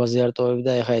ქვაზე არტოვები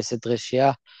და ეხა ესე დღეშია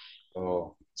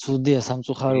ცუდია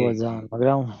სამწუხაროა ძალიან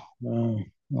მაგრამ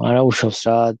არა უშავს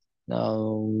რა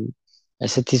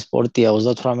ესეთი სპორტია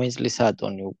 38 წლისაა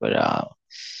ტონი უკვე რა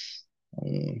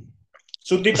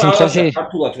ცუდი პალასა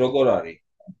ქართულად როგორ არის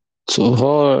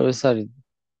ხო ეს არის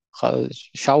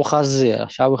შავ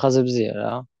ხაზებზეა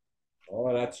რა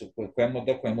ო რაც ქვემოთ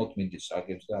და ქვემოთ მინდის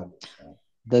აგებს და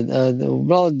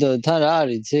უბრალოდ თან რა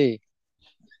არის ცი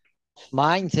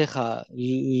მაინც ეხა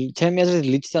ჩემი აზრით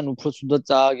ლიცთან უფრო ცუდად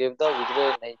წააგებ და ვიდრე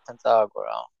ნეითთან წააგო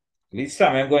რა ლიცთან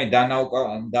მე მგონი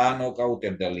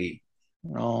დაანოკაუტებდა ლი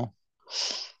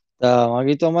და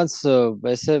მაგიტომაც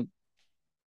ესე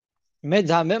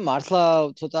მე მართლა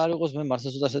ცოტა არ იყოს მე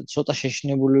მართლა ცოტა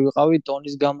შეშინებული ვიყავი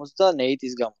ტონის გამოც და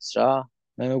ნეიტის გამოც რა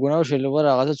მე მეგონა რომ შეიძლება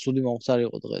რაღაცა ცუდი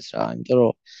მომხდარიყო დღეს რა იმიტომ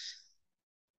რომ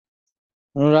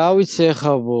ну რა ვიცი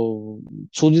ეხა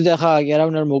ცუდი და ხა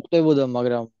არავინ არ მოკვდებოდა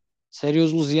მაგრამ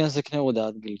სერიოზულ ზიანს ეკნებოდა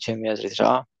ადგილი ჩემი აზრით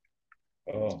რა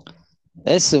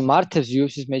ეს მართებს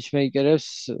UFC-ს მეჩმეიკერებს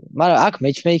მაგრამ აქ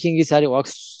მეჩმეიკინგის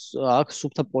არის აქ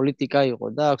სუფთა პოლიტიკა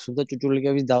იყო და აქ სუფთა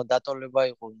ჭუჭულიკების დატოლება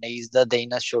იყო ნეის და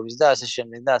დეინას შორის და ასე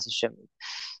შემდეგ და ასე შემდეგ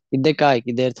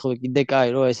კიდე ერთხელ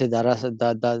რომ ესე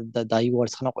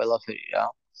დაივარცხნა ყველაფერი რა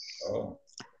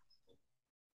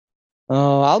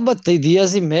ალბათ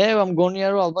დიაზი მე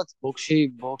მგონია რომ ალბათ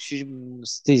ბოქსში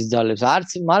სტის ძალებს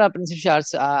არც მაგრამ პრინციპში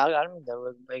არ მინდა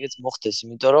რომ ეგეც მოხდეს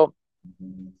იმიტომ რომ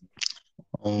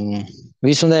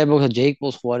ვის უნდა ებოქა ჯეიკ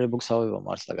პოლს ხო არ ებოქსავება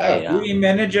მართლა კაი რა ვი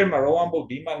მენეჯერმა რო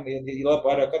ამბობ იმან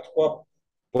ილაპარაკა თქვა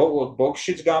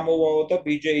ბოქსშიც გამოვაო და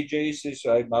BJJ-ის ის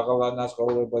აი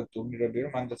მაღალანაზღაურება ტურნირები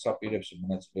რომ მანდაც აპირებს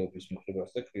მონაწილეობის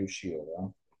მიღებას და კრივშიო რა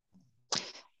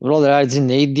უბრალოდ რა იცი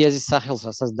ნეიდიაზის სახელს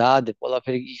რასაც დაადე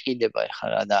ყველაფერი იყიდება ეხლა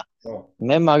რა და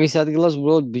მე მაგის ადგილას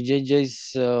უბრალოდ BJJ-ის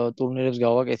ტურნირებს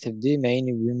გავაკეთებდი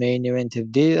main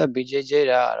event-ებდი და BJJ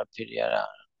რა არაფერი არა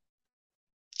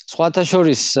სხვათა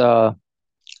შორის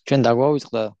ჩვენ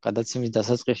დაგვავიწყდა გადაცემის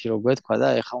დასაწყისში რო გვეთქვა და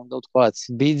ეხლა უნდა ვთქვათ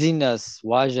ბიძინას,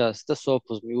 ვაჟას და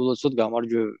სოფოს მიულოცოთ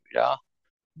გამარჯვებები რა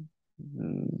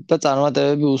და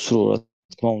წარმატებები უსრულ რა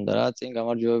თქმა უნდა რა წინ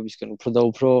გამარჯვებებისკენ უფრო და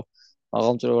უფრო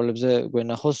მაღალ მწვერვალებზე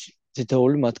გვენახოს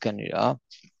თითოეული მათგანი რა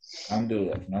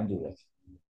ნამდვილად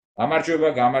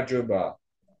გამარჯვება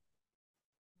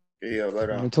კი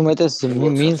აბარა თუმეტეს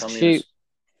მინსკში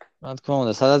რა თქმა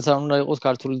უნდა სადაც არ უნდა იყოს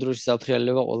ქართული დროშის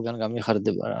აფრიალება ყველგან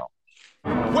გამიხარდება რა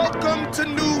Welcome to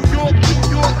New York, New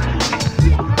York.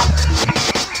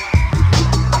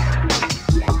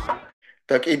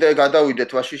 და კიდე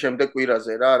გადავიდეთ ვაში შემდეგ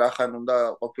კვირაზე რა რახან უნდა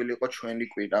ყოფილიყო ჩვენი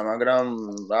კვირა მაგრამ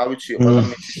რა ვიცი ყველა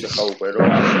მიცის ახლა უკვე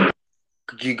რომ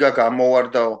ჯიგა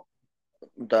გამოვარდა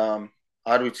და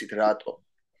არ ვიცით რატო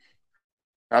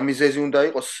რა მიზეზი უნდა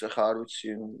იყოს, ხა არ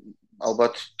ვიცი,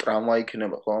 ალბათ ტრაუმა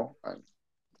იქნება, ხო?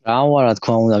 რავმა რა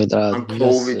თქმა უნდა, ან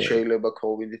COVID შეიძლება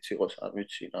COVID-იც იყოს, არ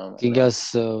ვიცი რა.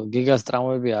 გიგას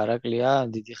ტრაუმები არ აკლია,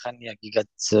 დიდი ხანია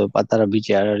გიგაც პატარა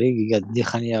ბიჭი არ არის, გიგა დიდი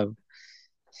ხანია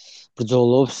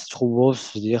ბრძოლობს, ჭუბობს,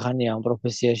 დიდი ხანია ამ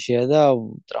პროფესიაშია და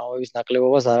ტრაუმების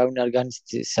ნაკლებობას არავინ არ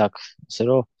განიცდის აქ. ასე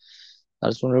რომ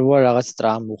არწმუნებია რაღაც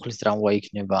მუხლის ტრაუმა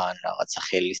იქნება, ან რაღაცა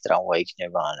ხელის ტრაუმა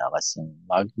იქნება, ან რაღაც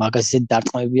მაგას ისეთი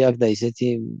დარტყმები აქვს და ისეთი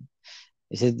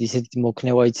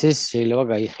მოქნევა იცის, შეიძლება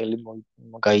გაიხელი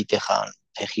გაიტეხა ან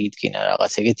ფეხი იტკინა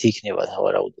რაღაც ეგეთი იქნება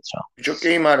თავარაუდოდ რა. ბიჭო,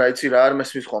 კი, მაგრამ იცი რა არ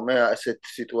მესმის ხოლმე ასეთ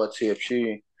სიტუაციებში,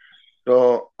 რომ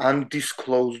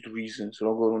undisclosed reasons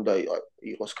როგორ უნდა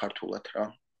იყოს ქართულად რა.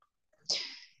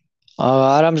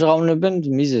 არ ამჟღავნებენ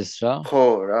მიზეზს რა. ხო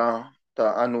რა, და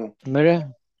ანუ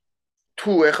მე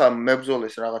თუ ეხა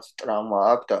მებრძოლეს რაღაც ტრაუმა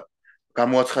აქვს და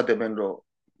გამოაცხადებენ რომ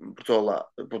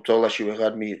ბრძოლაში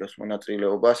ვეღარ მიიღებს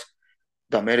მონაწილეობას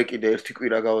და მე კიდე ერთი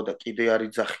კვირა გავა და კიდე არ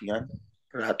იძახიან,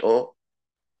 რატო?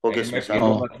 მოგესმის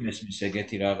ალბათ მესმის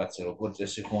ეგეთი რაღაცა როგორ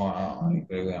წესი ხო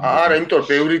აიგივე არა, იმიტომ რომ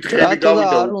ბევრი დღეები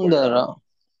გავიდა არ უნდა რა.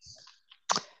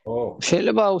 ო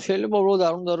შეიძლება უბრალოდ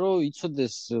არ უნდა რომ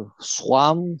იცოდეს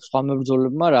სხვა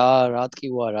მებრძოლებმა რა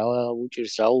ტკივა, რა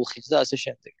უჭირს, რა უხიც და ასე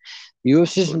შემდეგ.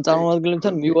 UFC-ს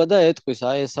წარმომადგენლებთან მივა და ეტყვის,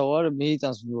 აი ესა ვარ,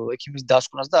 მიიტანს ექიმის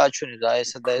დასკვნას და აჩვენებს, აი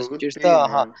ესა და ეს უჭირს და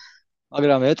აჰა.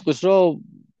 მაგრამ ეტყვის რომ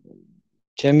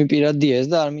ჩემი პირადია ეს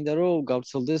და არ მინდა რომ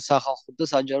გავცელდეს სახალხოდ და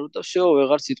საჯაროდ და всё,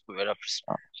 ვეღარ სიტყვი ვერაფერს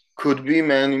რა. Could be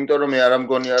man, იმიტომ რომ მე არ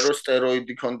ამგონია რომ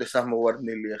სტეროიდი კონდეს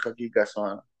ამოვარდნილი ახლა გიგას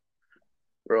მან.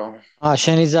 Bro.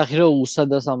 შენი ზახი რომ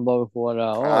უსადას ამბავი ხო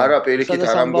არაო? არა, პირიქით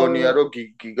არ ამგონია რომ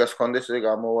გიგას კონდეს ეგ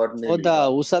ამოვარდნილი. ხო და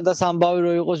უსადას ამბავი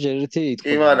რო იყოს ჯერ ერთი იტყვი.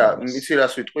 კი, მაგრამ იცი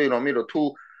რას ვიტყვი, რომი რომ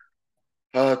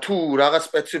თუ რაღაც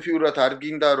სპეციფიურად არ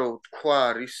გინდა რომ თქვა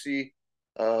რისი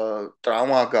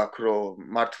ტრაუმა გაქვს რომ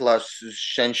მართლა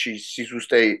შენში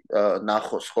სიზუსტე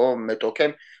ნახოს ხო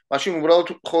მეტოქემ, მაშინ უბრალოდ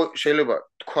ხო შეიძლება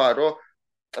თქვა რომ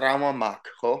ტრაუმა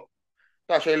მაქვს, ხო?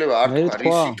 და შეიძლება არ თქვა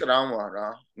რისი ტრაუმა რა,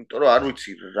 იმიტომ რომ არ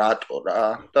ვიცი რატო რა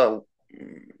და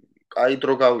კაი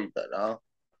დრო გავიდა რა.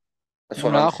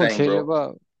 ხო შეიძლება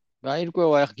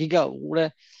გაირკვევა ახ გიგა ურე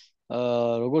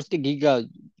როგორც კი გიგა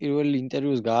პირველი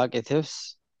ინტერვიუს გააკეთებს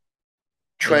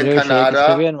ჩვენთან არა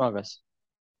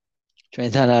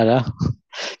ჩვენთან არა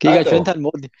გიგა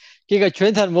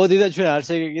ჩვენთან მოდი და ჩვენ არ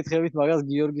შეგეკითხებით მაგას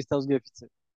გიორგის თავს გეფიცე.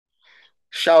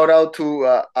 Shout out to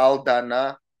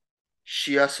Aldana.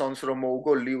 შეასონს რომ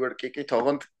მოუგო liver kick-ით,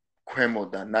 ოღონდ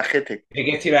ქვემოდან. ნახეთ ეგ.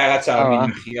 ეგეთი რაღაცა არ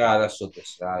მინახია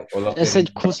არასოდეს რა, ყველაფერი. ესე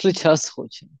ქუსლი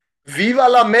ჩასხოჩი. Viva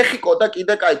la Mexico და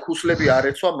კიდე კაი ქუსლები არ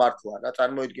ეცვა მართლა რა,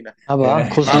 წარმოიდგინე. აბა,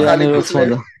 ქუსლიანი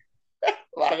როცოდა.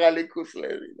 მაღალი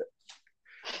ქუსლები და.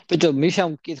 ბიჭო, მიშამ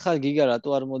მკითხა გიგა რატო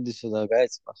არ მოდისო და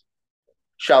გაეცვა.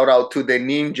 Shout out to the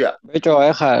ninja. ბიჭო,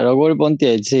 ეხა როგორი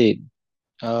პონტია იცი?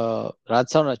 რაც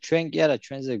უნდა ჩვენ კი არა,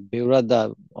 ჩვენზე ბევრად და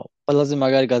ყველაზე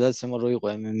მაგარი გადაცემა რო იყო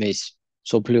MMA-ს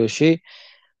სოფლიოში.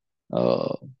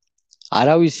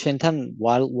 არავის შენთან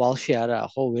ვალში არაა,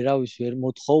 ხო, ვერავის ვერ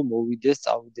მოთხოვ, მოვიდეს,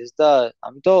 წავიდეს და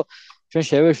ამიტომ ჩვენ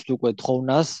შევეშვით უკვე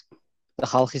თხოვნას და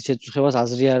ხალხის შეწუხებას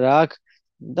აზრი არ აქვს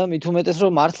და მით უმეტეს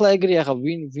რომ მართლა ეგრეა, ხა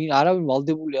ვინ არავინ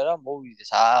ვალდებული არა მოვიდეს.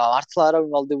 მართლა არავინ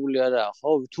ვალდებული არაა, ხო?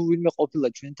 თუ ვინმე ყოფილა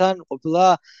ჩვენთან, ყოფილა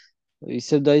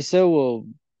ისევ და ისევ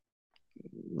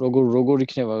როგორ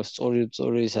იქნება სწორი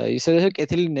ისა ისე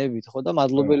კეთილი ნებით ხო და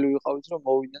მადლობელი ვიყავით რომ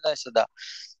მოვიდნენ და ესა და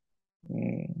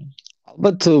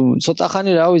ალბათ ცოტა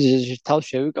ხანი რა ვიცი თავს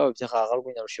შევიკავებთ ახლა აღარ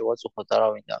გვინდა რომ შევაწუხოთ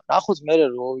არავინ და ნახოთ მე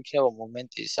რომ იქნება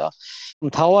მომენტი ისა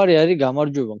მთავარი არის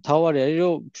გამარჯვება მთავარი არის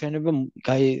რომ ჩვენება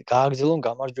გააგრძელონ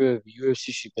გამარჯვებები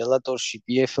UFC-ში, Bellator-ში,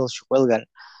 PFL-ში ყველგან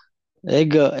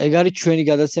ეგ არის ჩვენი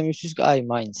გადაცემისთვის კაი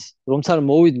მაინც რომც არ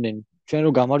მოვიდნენ ჩვენ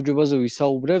რომ გამარჯვებაზე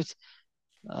ვისაუბრებთ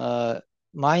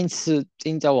მაინც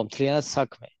წინ წავა მთლიანად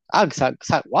საქმე. აქ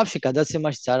ვაფშე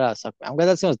გადაცემაშიც არაა საქმე. ამ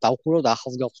გადაცემას დავხურავთ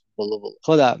ახალს გავხსნით ბოლო-ბოლო.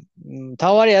 ხო და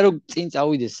თავარი არ რომ წინ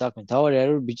წავიდეს საქმე, თავარი არ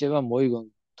რომ ბიჭებმა მოიგონ,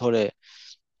 თორე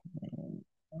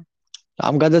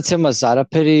ამ გადაცემას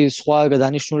არაფერი სხვა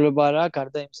დანიშნულება არ აქვს,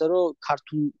 გარდა იმისა, რომ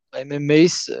ქართულ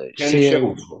MMA-ს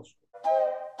შეუწყოს.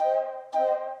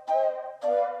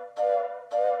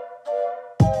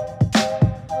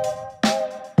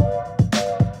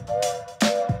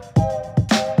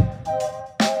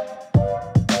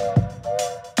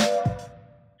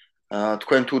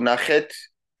 თქვენ თუ ნახეთ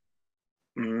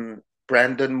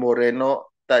Brandon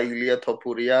Moreno და ილია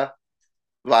თოფურია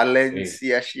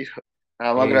ვალენსიაში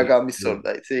ამაგრა გამისორდა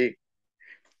იცი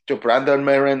ჯო Brandon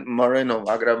Moreno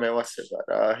მაგრამ ევასება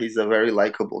რა he's a very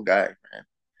likable guy man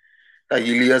და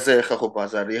ილიაზე ხა ხო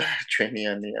ბაზარია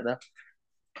ჩვენიანია რა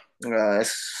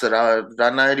ეს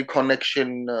რანაირი connection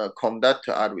ქონდათ,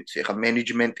 არ ვიცი, ეხა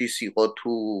მენეჯმენტის იყო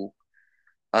თუ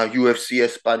UFC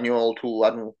ესპანიოლ თუ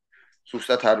ანუ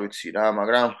ზუსტად არ ვიცი რა,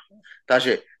 მაგრამ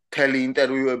даже თელი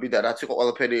ინტერვიუები და რაც იყო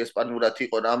ყველაფერი ესპანურად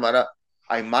იყო რა, მაგრამ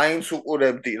აი მაინც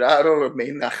უყურებდი რა, რომ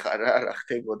მენახა რა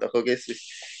ხდებოდა, ხო გესმის?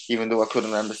 Even though I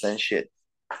couldn't understand shit.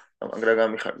 მაგრამ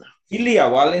გამიხარდა. ილია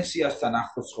ვალენსიასთან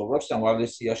ახლოს ცხოვრობს და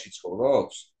ვალენსიაში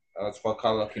ცხოვრობს? რაღაც სხვა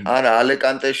ქალაქი. არა,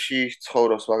 ალეკანტეში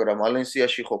ცხოვრობს, მაგრამ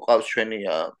ვალენსიაში ხო ყავს ჩვენი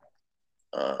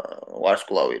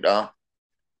ვარსკვლავი რა.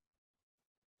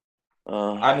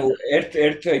 ანუ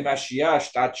ერთ იმაშია,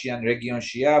 შტატში ან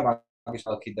რეგიონშია, მაგის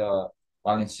ქალაქი და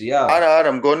ვალენსია?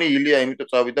 არა, მგონი ილია იმიტომ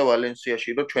წავიდა ვალენსიაში,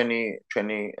 რომ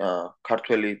ჩვენი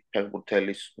ქართველი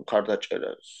ფეხბურთელის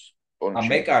მხარდაჭერას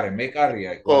მეკარია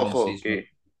იქ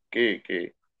ვალენსიის. კი.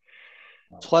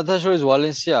 სხვათა შორის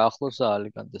ვალენსია ახლოსაა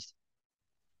ალიკანტესთან.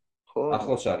 ხო.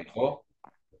 ახლოს არის, ხო?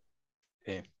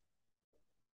 კი.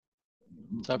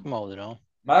 საკმაოდ რა.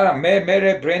 მაგრამ მე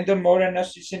ბრენდონ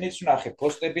მორენოს ისინიც ვნახე,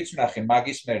 პოსტებიც ვნახე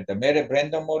მაგის მერ და მე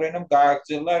ბრენდონ მორენომ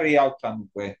გააგრძელა რეალთან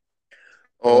უკვე.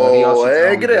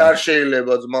 ეგრე არ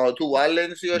შეიძლება ძმა, თუ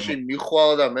ვალენსიაში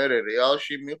მიხვალ და მე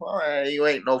რეალში მიხვალ, you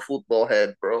ain't no football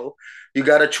head, bro. You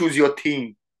got to choose your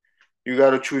team.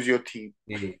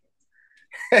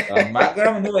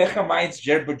 მაგრამ ნუ ეხა მაინც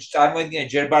წარმოიდგინე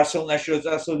ჯერ ბარსელონაში რო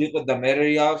წასულიყო და მე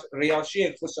რეალში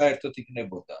ეხლა საერთოდ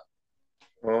იქნებოდა.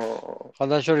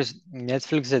 ხადაშორის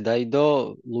Netflix-ზე დაიდო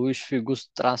ლუის ფიგუს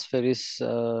ტრანსფერის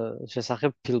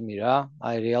შესახებ ფილმი რა.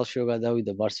 აი რეალში რო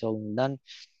გადავიდა ბარსელონიდან.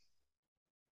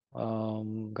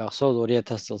 გახსოვთ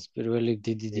 2000 წელს პირველი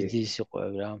დიდი ის იყო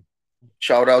რა.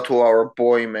 Shout out to our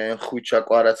boy man, ხუჩა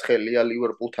კვარაცხელია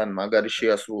ლივერპულთან მაგარი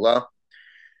შეასრულა.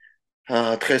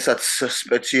 დღესაც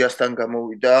სპეციასთან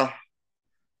გამოვიდა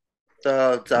და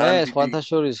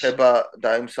ძალიან ხება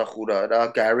დაიმსახურა რა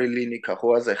Gary Lineker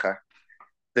ხო აზეხა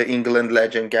The England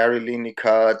legend Gary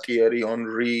Lineker, Thierry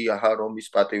Henry, აჰა რომის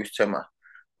პატივისცემა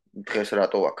დღეს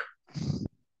რატო აქვს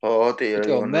ო Thierry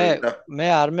Henry მე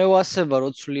არ მევასება რო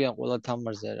ცვლიან ყველა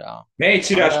თამარზე რა მე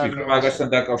იცი რას ვიქნა მაგასთან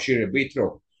დაკავშირებით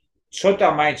რომ ცოტა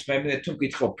მაინც მე თუ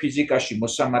მკითხო ფიზიკაში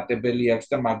მოსამატებელი აქვს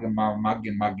და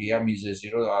მაგია მიზეზი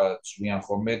რომ ცვლიან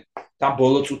ხოლმე თან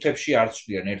ბოლო წუთებში არ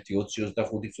ცვლიან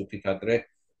 1:20-25 წუთით ადრე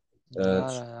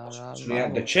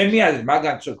ცვლიან და ჩემი აზრით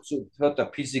მაგან ცოტა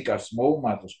ფიზიკას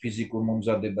მოუმატოს ფიზიკურ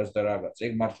მომზადებას და რაღაც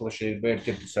ეგ მართლა შეიძლება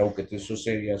ერთ-ერთი საუკეთესო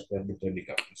სერიას ფეხბურთელი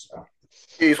გახდეს რა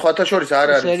კი სხვათა შორის არ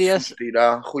არის სუსტი რა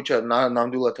ხუჩა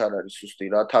ნამდვილად არ არის სუსტი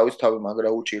რა თავი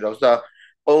მაგრა უჭირავს და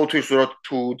ყოველთვის რომ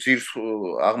თუ ძირს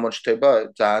აღმოჩნდება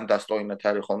ძალიან დასტოინად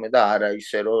არის ხოლმე და არა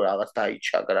ისე რომ რაღაც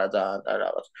დაიჩაგრა ძალიან და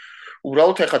რაღაც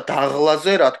უბრალოდ ეხა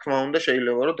დაღლაზე რა თქმა უნდა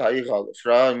შეიძლება რომ დაიღალოს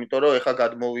რა იმიტომ რომ ეხა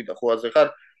გადმოვიდა ხო აზეხარ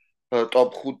ტოპ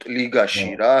 5 ლიგაში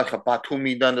რა ეხა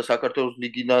ბათუმიდან და საქართველოს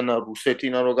ლიგიდან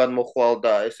რუსეთიდან რო გადმოხვალ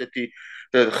და ესეთი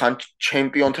ხან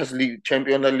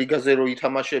ჩემპიონთა ლიგაზე რო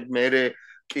ითამაშებ მე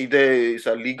კიდე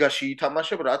ისა ლიგაში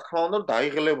ითამაშებ რა თქმა უნდა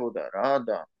დაიღლებოდა რა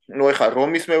და ნუ ეხა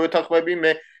რომის მე ვეთანხმები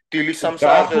მე დილის 3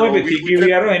 საათზე რომ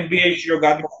ვიგივია რომ NBA-ში რო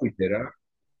გადმოხვიდე რა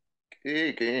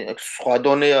კი ეგ სხვა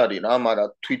დონე არის რა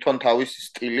მაგრამ თვითონ თავისი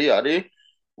სტილი არის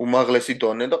უმაღლესი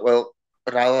დონე და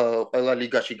ყველა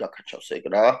ლიგაში გაკაჩავს ეგ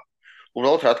რა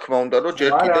უბრალოდ რა თქმა უნდა რომ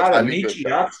ჯერ კიდევ ნიჭი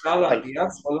აქვს ტალანტი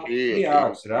აქვს ყველაფერი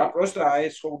აქვს რა პროსტა აი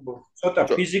ეს ცოტა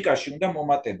ფიზიკაში უნდა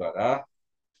მომატება რა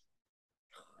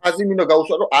აზი მინდა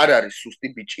გაუსვა რომ არ არის სუსტი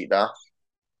ბიჭი რა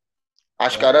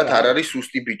აშკარად არ არის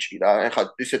სუსტი ბიჭი რა ეხლა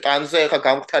ისე ტანზე ეხლა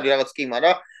გამختარი რაღაც კი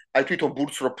მაგრამ აი თვითონ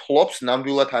ბურთს რო ფლობს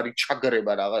ნამდვილად არის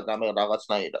ჩაგრება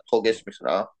რაღაცნაირად ხო გესმის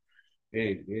რა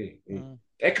კი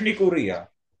ტექნიკურია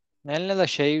ნელ-ნელა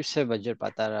შეივსება ჯერ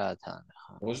პატარაა თან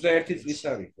ხო 21 წლის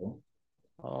არის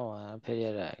ხო არაფერი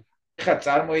არა ეხლა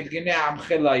წარმოიდგინე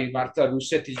ამხელა იმართა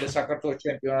რუსეთის და საქართველოს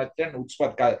ჩემპიონატიდან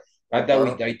უცბად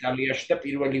გადავიდა იტალიაში და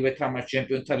პირველივე თამაშ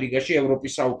ჩემპიონთა ლიგაში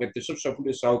ევროპის საუკეთესო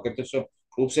სოფლის საუკეთესო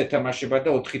კლუბს ეთამაშება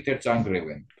და 4-1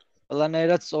 წანგრევენ.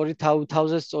 ყველანაირად სწორი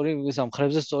თავზე სწორი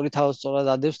სამხრებზე სწორი თავსწორად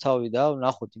ადევს თავი და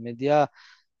ნახოთ იმედია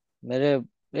მე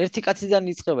ერთი კაციდან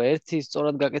იწყება ერთი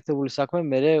სწორად გაკეთებული საქმე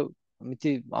მე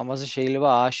მითი ამაზე შეიძლება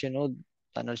ააშენო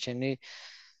დანარჩენი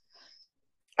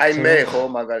აი მე ხო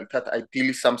მაგალითად აი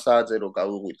დილის 3 საათზე რო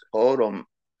გავიღვიძე ხო რომ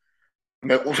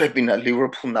მეყურებინა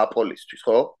ლივერპულ ნაპოლისთვის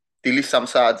ხო დილის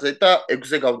 3 საათზე და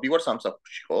 6-ზე გავდივარ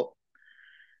სამსახურში ხო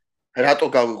რატო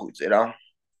გავიღვიძე რა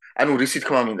ანუ რისი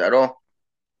თქმა მინდა რომ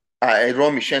აი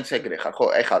რომი შენც ეგრე ხარ ხო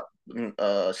ეხა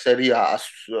სერია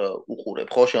 100 უყურებ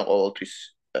ხო შენ ყოველთვის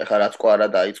ეხა რაც ყვარა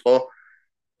დაიწყო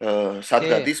სად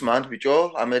გადის მანდ ბიჭო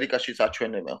ამერიკაშიც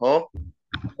აჩვენებენ ხო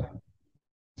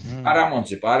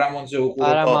პარამონზე უყურებ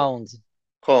პარამაუნტზე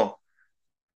ხო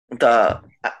და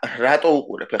რატო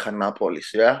უყურებ ახლა ნაპოლის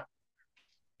რა?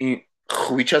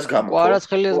 ხვიჩას გამო ხო?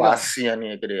 კვარაცხელიას გამო. 100-იანი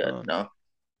ეგრე არის რა.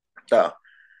 და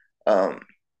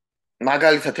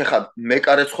მაგალითად ახლა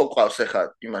მეკარეც ხო ყავს ახლა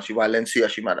იმაში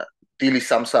ვალენსიაში, მაგრამ დილის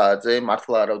 3 საათზე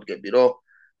მართლა არ ავდგები რომ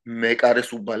მეკარეს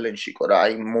უბალენშიკო რა,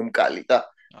 აი მომკალი და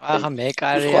ახლა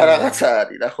მეკარე სხვა რაღაცა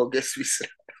არის რა, ხო გესვის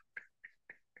რა.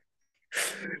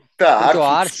 და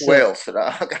არც უელს რა,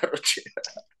 კაროჩე.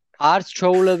 არც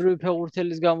ჩაულებრივი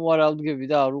ფეხბურთელის გამო არ ავდგები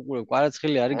და არ უყურებ.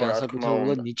 კვარაცხელი არის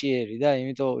განსაკუთრებულად ნიჭიერი და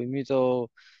იმიტომ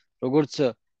როგორც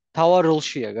თავარ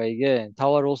როლშია, გაიგე?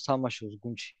 თავარ როლს თამაშობს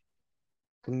გუნდში.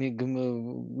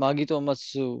 მაგიტომაც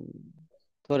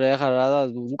თორე ახლა რა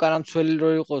უკანამცველი რო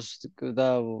იყოს და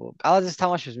კალაძეს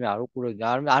თამაშებს მე არ უყურებდი.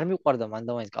 არ მიყვარდა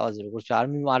მანდამაინც კალაძე როგორც არ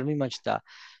მიმაჩნდა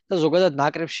და ზოგადად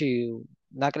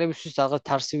ნაკრებისთვის რაღაც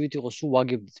თარსივით იყო, სულ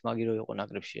ვაგებდით მაგი რო იყო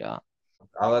ნაკრებში რა.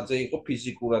 კალაძე იყო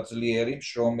ფიზიკურად ძლიერი,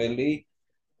 მშრომელი,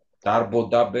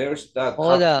 დარბოდა ბერს და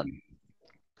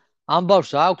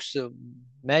ამბავს აქვს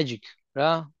magic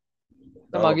რა.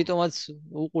 და მაგიტომაც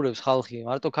უყურებს ხალხი.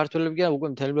 მარტო ქართველები კი არა, უკვე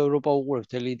მთელი ევროპა უყურებს,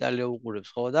 მთელი იტალია უყურებს,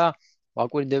 ხო და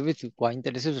ვაკვირდებით,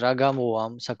 გვაინტერესებს რა გამოვა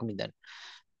ამ საქმიდან.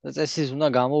 და წესის უნდა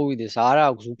გამოვიდეს, არა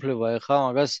აქვს უფლება ეხა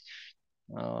მაგას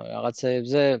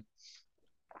რაღაცეებზე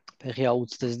ფეხი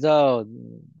აუწდეს და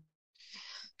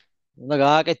უნდა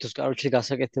გააკეთოს, კაროჩე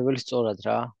გასაკეთებელი სწორად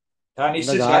რა. თან ის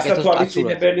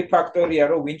გასათვალისწინებელი ფაქტორია,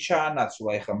 რომ ვინ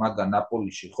ჩაანაცვლა ეხა მაგა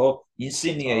ნაპოლიში, ხო?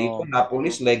 ინსინია იყო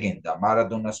ნაპოლის ლეგენდა,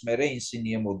 მარადონას მერე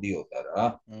ინსინია მოდიოდა რა.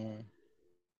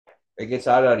 ეგეც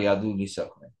არ არის ადვილი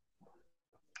საქმე.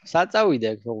 საწავიდა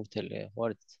ეგ ფეხბურთელი, ხო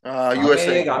არის?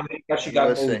 USA ამერიკაში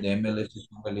გამოვიდა MLS-ის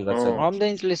რომელიღაცა.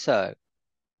 რამდენი წლისაა?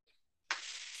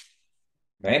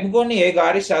 მე მგონი ეგ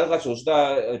არის სადღაც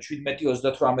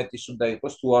 27-38-ის უნდა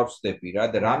იყოს თუ არ ვცდები რა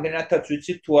და რამდენადაც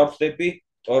ვიცით თუ არ ვცდები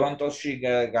ტორონტოში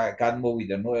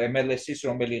გადმოვიდა, ნუ MLS-ის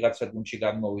რომელიღაცა გუნდში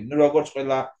გადმოვიდა. ნუ როგორც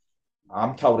ყველა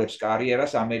ამთავრებს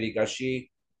კარიერას ამერიკაში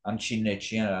ან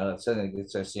ჩინეთში ან რაღაცა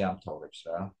ეგეც ესე ამთავრებს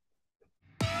რა.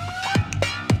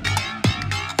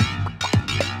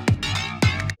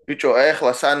 ბიჭო,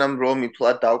 ეხლა სანამ რომი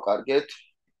ფლად დავკარგეთ,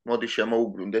 მოდი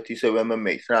შემოუბრუნდეთ ისევ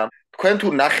MMA-ს რა. თქვენ თუ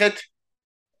ნახეთ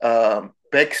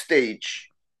backstage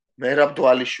მერაბ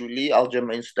დვალიშვილი,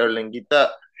 ალჯერმეინ სტერლინგი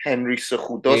და ჰენრი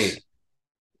სეხუდოს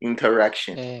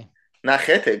interaction.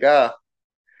 ნახეთ ეგა?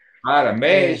 არა,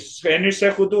 მე ჰენრი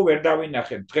სეხუდო ვერ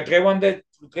დავინახე.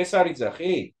 დღეს არის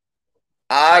ძახი?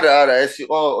 არა, ეს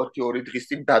იყო 2 დღის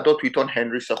წინ დადო თვითონ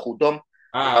ჰენრი სეხუდომ.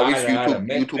 ავის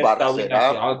YouTube არაზე რა.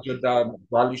 ალჯერდა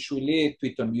დვალიშვილი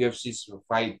თვითონ UFC-ს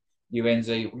fight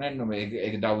event-ზე იყვნენ,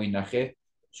 ეგ დავინახე.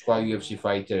 სხვა UFC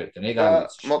fighter-ებთან ეგ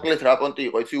არის. მოკლედ რა პონტი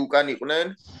იყო, იცი უკან იყვნენ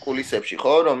კულისებში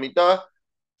ხო, რომი და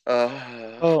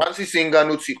ფრანსის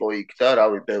ინგანუც იყო იქ და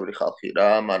რავი, ბევრი ხალხი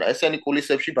რა, მაგრამ ესენი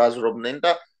კულისებში ბაზრობდნენ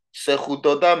და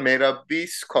სეხუდო და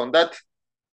მერაბის ჰქონდათ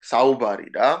საუბარი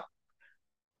რა.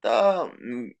 და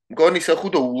მგონი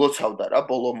სეხუდო ულოცავდა რა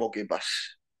ბოლო მოგებას.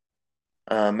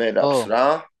 მერაბს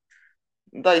რა.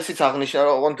 და ისიც აღნიშნა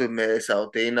რომ ოღონდ მე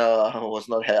ესაო დეინა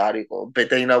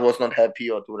was not happy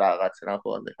or თუ რაღაც რა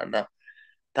ხოლმე ხანდა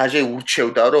დაჟე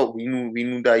ურჩევდა რომ ვინ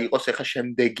უნდა იყოს ახლა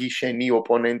შემდეგი შენი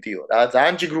ოპონენტიო რა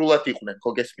ძალიან ჯგრულად იყვნენ ხო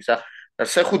გესმის რა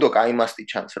სეხუდო კაიმასტი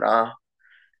ჩანს რა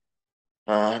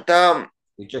და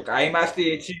ბიჭო კაიმასტი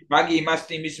იცი მაგი იმას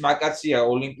ტიმის მაკაცია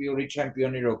ოლიმპიური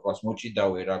ჩემპიონი როყვას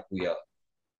მოჭიდავე რა ქვია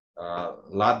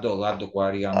ლადო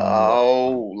გვარიან აუ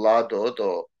ლადო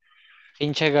დო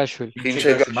ხინჩეგაშვილი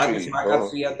მაგის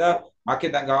მაგაცია და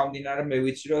მაკედან გამომდინარე მე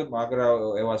ვიცი რომ მაგრა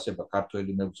ევასება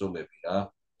ქართველი მებრძოლები რა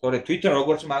თორე თვითონ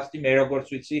როგორც მასტი მე როგორც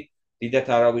ვიცი დიდათ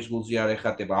არავის გულზე არ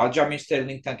ეხატება ალჯამინ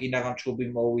სტერლინგთან კინაღამ ჩხუბი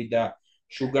მოვიდა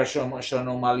შუგარ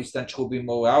შონომალისთან ჩხუბი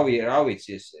მოვიდა რა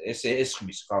ვიცი ეს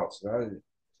ხმის ხალხს რა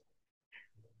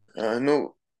ნუ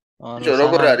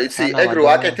როგორ არის იცი ეგ რო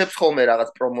აკეთებს ხოლმე რაღაც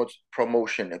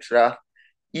პრომოუშენებს რა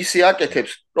ისე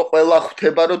აკეთებს რომ ყველა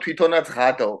ხვდება რომ თვითონაც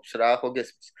ღადაობს რა ხო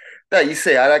გესმის და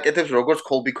ისე არ აკეთებს როგორც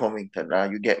Colby Covington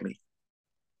რა you get me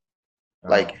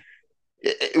like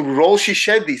როლში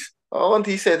შედის ოღონდ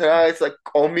ისეთ რა it's like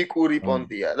კომიკური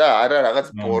პონტია და არა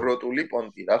რაღაც ბოროტული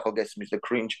პონტი რა ხო გესმის the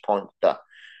cringe point და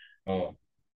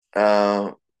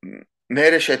მე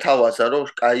შეთავაზა რომ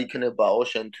კაი იქნებაო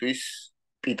შენთვის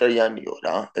პიტრიანიო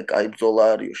რა და კაი ბრძოლა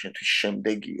არისო შენთვის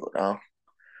შემდეგიო რა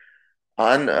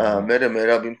ან მე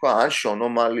მერაბი თქვა ან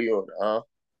შონომალიო რა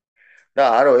და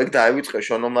არო ეგ დაივიწყე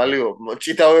შონომალიო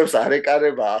ჭიდავებს არ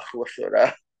ეკარება ახლოსო რა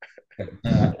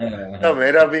და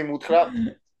მერაბი მუთხრა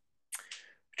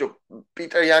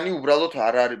პიტრიანი უბრალოდ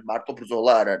არ არის მარტო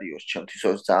ბრძოლა არ არისო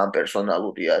ჩემთვის ძალიან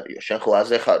პერსონალური არისო შენ ხო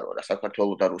აზე ხარო რა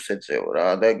საქართველოს და რუსეთზეო რა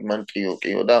და მან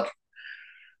კიო და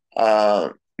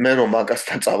მე რომ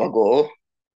მაგასთან წავაგო,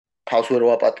 თავს ვერ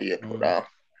ვაპატიებო რა.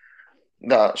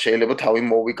 და შეიძლება თავი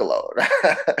მოვიკლაო რა.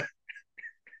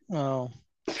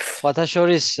 სხვათა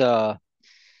შორის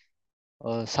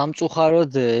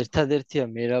სამწუხაროდ ერთადერთია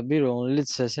მერაბი, რომელიც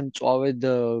ესე მწვავედ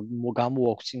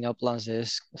გამოაქვს წინა პლანზე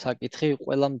ეს საკითხი,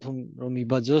 ყველამ რომ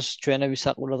იბაძოს ჩვენების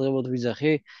საყურადღებოდ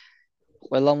ვიძახი,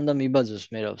 ყველამ უნდა მიბაძოს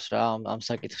მერაბს რა ამ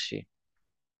საკითხში.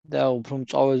 და უფრო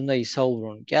მწვავედ უნდა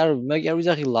ისაუბრონ. კი არ მე კი არ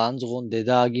ვიძახი ლანძღონ,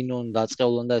 დედააგინონ,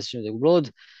 დაწყევლონ და ასე შემდეგ. უბრალოდ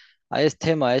აი ეს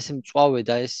თემა, ეს მწვავე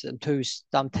და ეს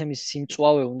ამ თემის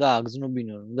სიმწვავე უნდა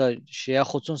აგზნობინონ, უნდა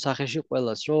შეახოცონ სახეში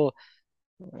ყველას, რომ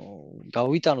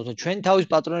გავიტანოთ, ჩვენ თავის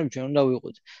პატრონები ჩვენ უნდა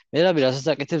ვიყოთ. მერაბი რასაც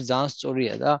აკეთებს ძალიან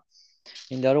სწორია და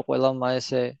მინდა რომ ყველამ აი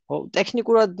ესე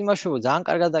ტექნიკურად იმაშობა ძალიან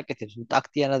კარგად აკეთებს,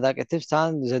 ტაქტიანად აკეთებს,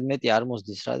 ძალიან ზედმეტი არ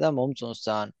მოსდის რა და მომწონს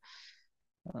ძალიან.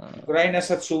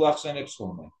 უკრაინასაც სულ ახსენებს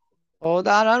ხოლმე.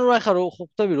 და ანუ ახლა რო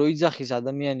ხვდები რომ იძახის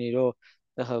ადამიანი რომ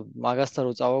ახლა მაგასთან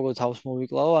რო წავაგო თავს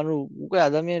მოვიკლაო, ანუ უკვე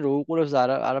ადამიანი რო უყურებს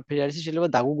არაფერი არის შეიძლება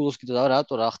დაგუგლოს კიდე და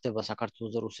რატო რა ხდება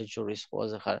საქართველოს და რუსეთს შორის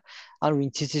ყველაზე ხარ. ანუ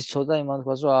ვინც იცის ცოტა იმან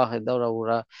თქვას რომ ახედავ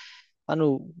რა. ანუ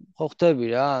ხო ხვდები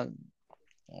რა.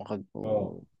 ახლა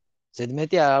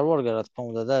ზედმეტი არ ვარ რა თქმა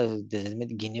უნდა და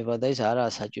ზედმეტი გინება და ის არაა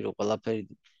საჭირო ყველაფერი.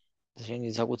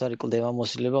 შენი საკუთარი კლდემა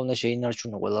მოსილება უნდა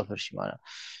შეინარჩუნო ყველაფერში, მაგრამ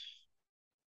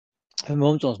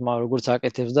მომწონს მაგრამ როგორც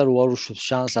აკეთებს და რო არ უშვებს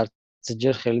შანსს არც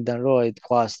ჯერ ხელიდან რომ აი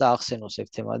თქვას და ახსენოს ეგ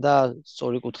თემა და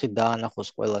სწორი კუთხით დაანახოს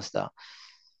ყველას და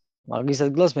მაგის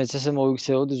ადგილას მეც ესე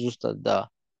მოვიქცეოდი ზუსტად და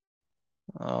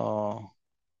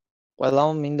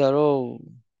ყველამ მინდა რომ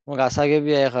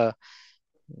გასაგებია ეხა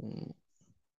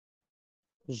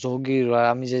ზოგი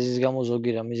რამიზეზის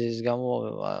გამო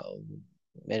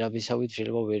მერაბისავით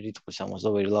შეიძლება ვერ იტყვის ამას და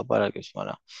ვერ ლაპარაკებს,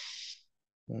 მაგრამ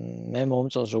მე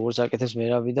მომწონს როგორც აკეთებს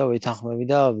მერაბი და ვეთანხმები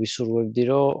და ვისურვებდი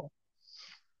რომ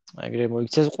ეგრე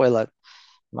მოიქცეს ყველა.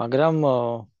 მაგრამ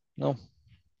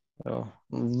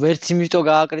ვერც იმიტომ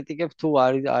გააკრიტიკებ თუ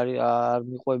არ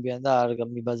მიყვებიან და არ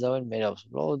მიბაძავენ მერაბს.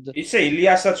 უბრალოდ ისე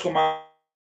ილიასაც ხომ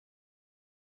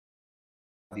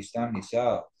დისტან ისა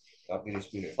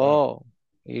დაპირისპირება. ო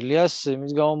ილიას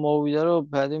იმის გამო მოვიდა რომ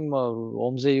ფადიმ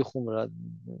ომზე იხუმრა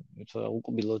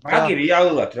უკბილოდ და მაგი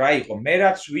რეალურად რა იყო მე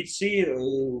რაც ვიცი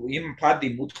იმ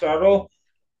ფადიმ უთხრა რომ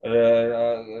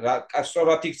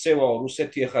სწორად იქცევაო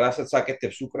რუსეთი ახლა რასაც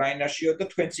აკეთებს უკრაინაშიო და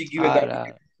თქვენც იგივე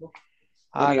გაკეთებთ.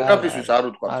 არაფერს არ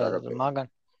უთქვამს არაფერს. მაგან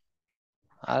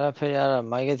არაფერი არა,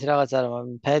 მაგეთი რაღაც არა,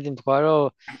 ფადიმ თქვა რომ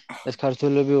ეს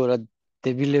ქართველებიო რა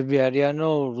დებილები არიანო,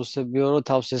 რუსებიო რომ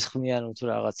თავს ესხმიანო თუ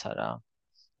რაღაცა რა.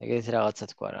 ეგეთი რაღაცა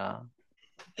თქვა რა.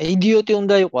 იდიოტი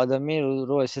უნდა იყო ადამიანი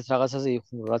რომ ესეთ რაღაცაზე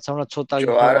იხმრო, რაც უნდა ცოტა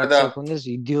ინფორმაცია ქონდეს,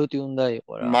 იდიოტი უნდა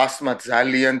იყო რა. მასმა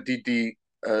ძალიან დიდი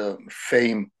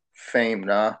fame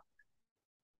რა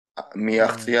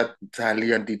მიაღწია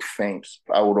ძალიან დიდ fame-ს.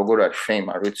 აუ როგორ არის fame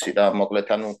არ ვიცი რა, მოკლედ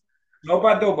ანუ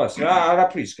ცნობადობას რა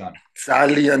არაფრისგან.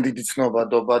 ძალიან დიდი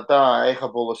ცნობადობა და ეხა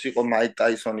ბოლოს იყო Mike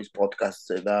Tyson-ის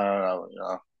პოდკასტზე და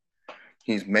რა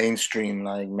he's mainstream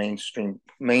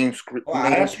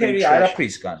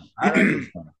არაფრისგან.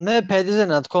 მე ფედიზე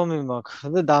ნათქვამი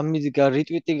მაქვს და დამიდგა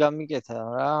რიტვიტი გამიკეთა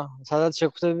რა. სადაც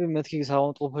შეხვდები მეთქი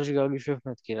საავადმყოფოში გაგიშვებ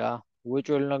მეთქი რა.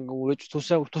 უეჭველნა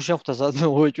თუ შეხვდა სადმე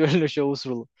უეჭველნა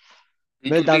შეუსრულო.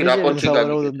 მე დამიდგა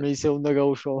მე ისე უნდა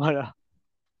გავუშვა, მაგრამ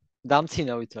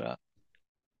დამცინავით რა.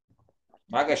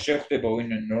 მაგას შეხვდება ვინ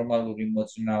ნორმალური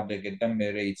მოწინააღმდეგე და მე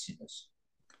რეიცინოს.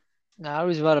 არ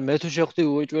ვიცი, მაგრამ მე თუ შეხვდი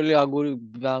უეჭველი აგური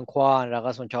ან ქვა ან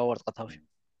რაღაცა ჩავარტყა თავში.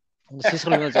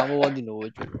 სისხლი უნდა წამოვადინო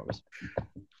უეჭველი მაგას.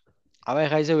 აბა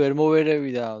ხა ისე ვერ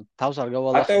მოვერევი და თავს არ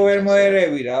გავალახე. ატო ვერ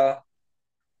მოერევი რა.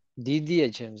 დიდია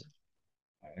ჩემზე.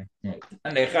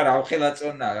 ან ეხა რა ხელა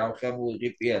წონა, რა ხა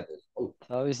მოიღიპიადე.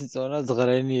 თავისი წონა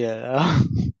ზღრენია რა.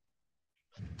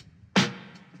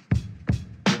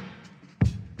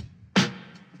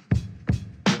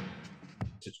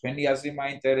 თქვენი აზრი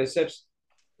მაინტერესებს.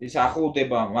 ის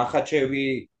ახლოვდება მახაჩევი,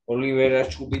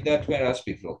 ოლივერას ჩხუბი და თქვენ რას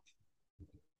ფიქრობთ?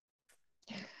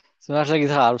 სულ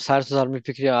გითხრა საერთოდ არ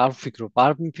მიფიქრია,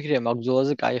 არ მიფიქრია მაგ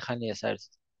ბრძოლაზე კაი ხანია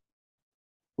საერთოდ.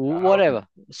 whatever,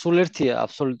 სულ ერთია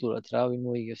აბსოლუტურად რა, ვინ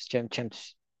მოიგებს ჩემთვის.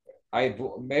 აი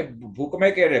მე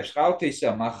ბუკმეკერებს ყავთ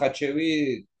ისა მახაჩევი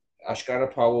აშკარა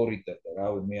ფავორიტია რა,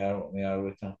 მე არ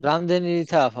ვეთანხმებ.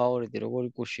 რამდენითაა ფავორიტი, როგორი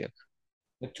კუში აქვს?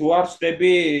 თუ არ ვწდები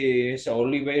ესა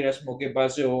ოლივერას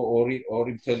მოგებაზე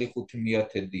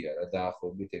 2.5-დია რა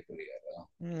დაახლოებით ეგრეა რა.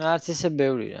 არც ისე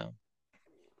ბევრი რა.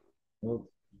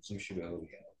 ძიმში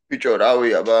ბევრია. ბიჭო,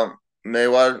 რავი, აბა მე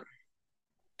ვარ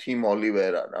თიმ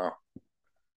ოლივერა რა.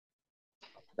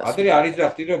 ადრე არის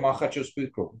ძახტი რომ მახაჩევს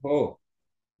ფიქრობ, ხო?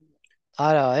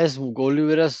 არა, ეს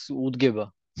ოლივერას უდგება.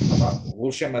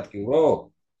 გულშემატკივრო?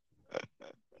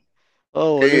 ო,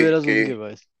 ოლივერას უდგება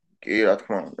ეს. კი, რა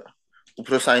თქმა უნდა.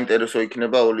 უფრო საინტერესო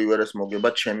იქნება ოლივერას მოგება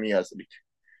ჩემი აზრით.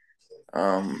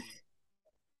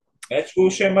 მეც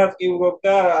გულშემატკივრობ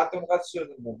და რატომღაც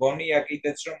მგონია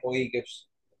კიდეც რომ მოიგებს.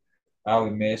 რავი,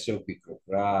 მე ესე ვფიქრობ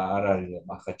რა, არ არის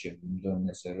მახაჩები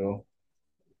იმდენესე რომ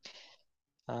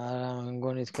არა,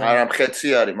 მგონი თქვენ. არა, მხეცი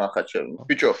არის მახაჩევი.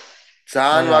 ბიჭო,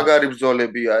 ძალიან მაგარი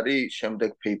ბრძოლები არის შემდეგ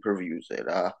pay-per-view-ზე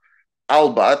რა.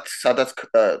 ალბათ, სადაც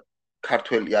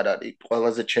ქართველი არ არის,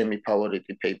 ყველაზე ჩემი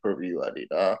ფავორიტი pay-per-view არის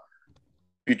რა.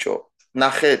 ბიჭო,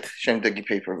 ნახეთ შემდეგი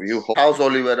pay-per-view. House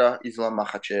Oliveira, Islam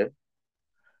Makhachev,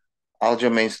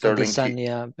 Aljamain Sterling,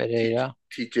 დესანია პერეირა.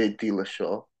 TJ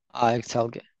Dillashaw. აი,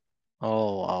 ცალკე.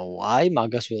 აი,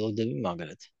 მაგას ველოდები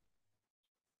მაგრად.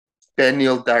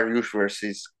 Daniel Dariush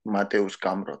versus Mateusz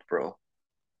Gamrot, bro.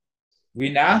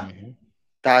 ვინა?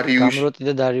 Dariush. გამროტი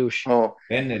და დარიუში.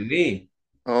 ბენელი?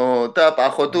 და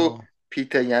პახოდუ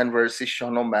Peter Yan versus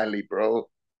Sean O'Malley, bro.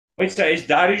 ვიცა ის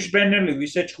დარიუш ბენელი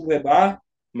ვის ეჩხუბება?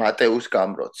 Mateusz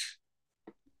Gamrot's.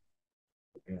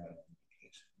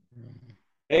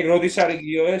 ეგ როდის არის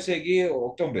გიო ეს? იგი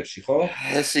ოქტომბერში, ხო?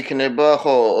 ეს იქნება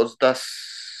ხო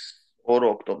 22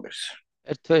 ოქტომბერს.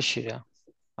 ერთ თვეში რა.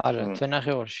 არა,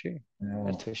 თვენახევარში.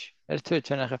 ერთ თვეში. ერთ თვე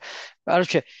თვენახევარ.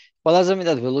 კაროჩე, ყველაზე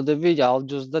მეტად ველოდები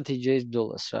ალჯოს და TJ-ის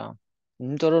ბრძოლას რა.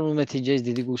 იმიტომ რომ მე TJ-ის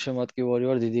დიდი გულშემატკივარი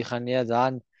ვარ, დიდი ხანია,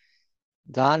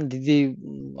 ძალიან დიდი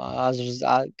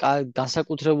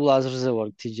განსაკუთრებულ აზრზე ვარ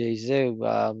TJ-ზე.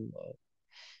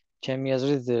 ჩემი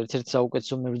აზრით ერთ-ერთი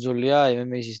საუკეთესო მებრძოლია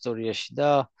MMA-ის ისტორიაში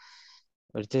და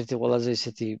ერთ-ერთი ყველაზე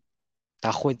ისეთი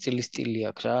დახვეწილი სტილი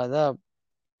აქვს რა და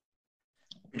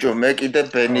ჯო მე კიდე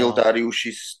Daniel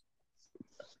Dariush-ის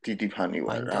დიდი ფანი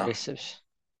ვარ რა.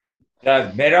 და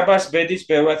მერაბას ბედის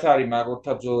ბევრად არის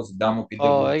მაგორთა ბრძოლაზე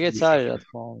დამოკიდებული. ეგეც არის რა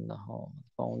თქმა უნდა, ხო,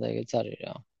 თქმა უნდა ეგეც არის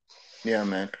რა. Yeah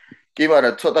man. კი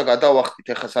მაგრამ ცოტა გადავახტით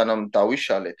ახლა სანამ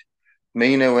დავიშალეთ.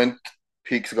 Main event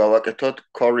picks გავაკეთოთ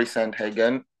Corey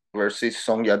Sandhagen versus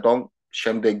Song Yadong.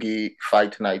 შემდეგი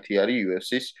fight night-ი არის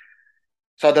UFC-ს.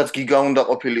 სადაც გიგა უნდა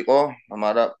ყოფილიყო,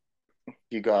 მაგრამ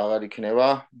გიგა აღარ იქნება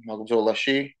მაგ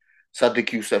ბრძოლაში Sadik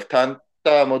Youssef-თან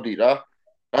და მოდი რა.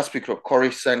 რას ფიქრობ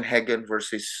Corey Sandhagen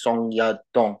versus Song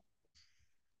Yadong?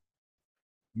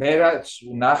 მე რაც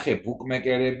ნახე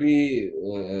ბუკმეკერები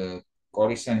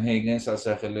Corey Sandhagen-ს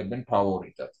ასახელებენ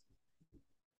ფავორიტად.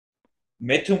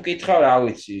 მე თუ მკითხავ, რა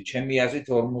ვიცი, ჩემი აზრით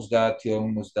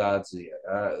 50-50-ია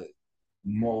რა.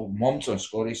 მომწონს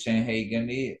Corey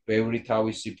Sandhagen-ი, ბევრი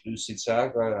თავისი პლუსიც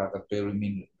აქვს, რაღაც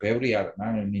ბევრი არა,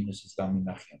 მაგრამ მინუსიც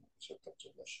დამინახია ცოტა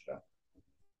ბრძოლაში რა.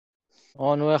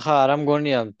 ნუ ახლა არ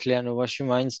მგონია მთლიანობაში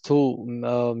მაინც თუ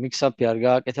mix-up-ი არ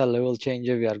გააკეთა, level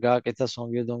change-ები არ გააკეთა Song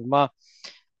Yadong-მა,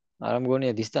 არ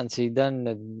მგონია დისტანციიდან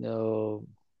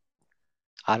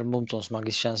არ მომწონს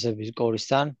მაგის შანსები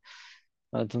Corey-სთან.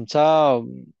 თუმცა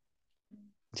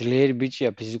ძლიერი ბიჭია,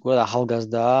 ფიზიკურად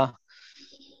ახალგაზრდაა.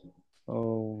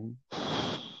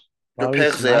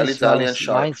 ფეხზე არის ძალიან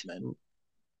sharp man.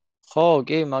 ხო,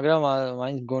 კი, მაგრამ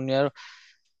მაინც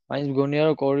მგონია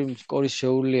რომ კორის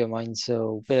შეუძლია მაინც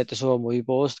უპირატესობა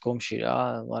მოიპოვოს დგომში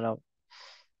რა, მაგრამ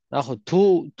ნახო თუ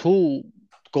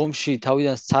დგომში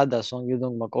თავიდან სცადა Song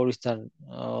Yadong-მა კორისთან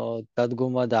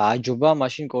დადგომა და აჯობა,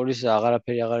 მაშინ კორის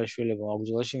აღარაფერი აღარ ეშველება მაგ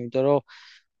ბრძოლაში, იმიტომ რომ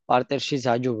პარტერშიც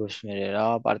აჯობებს მე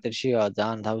რა, პარტერში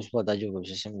ძალიან თავისუფლად აჯობებს,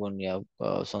 ესე მგონია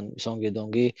Song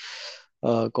Yadong-ი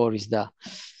კორის და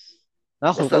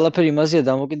ნახო, ყველაფერი იმაზეა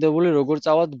დამოკიდებული, როგორ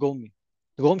წავა დგომი.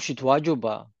 დგომში თუ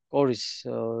აჯობა კორის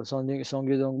Song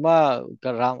Yadong-მა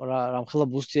რამხელა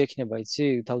ბუსტი ექნება,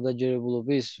 იცი,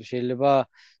 თავდაჯერებულობის, შეიძლება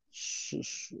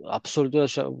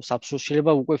აბსოლუტურად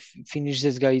შეიძლება უკვე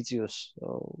ფინიშზეც გაიწიოს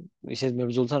ისეთ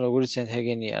მებრძოლთან, როგორც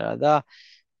Sandhagen-ია რა და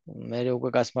მე უკვე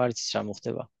გასმარიცის რა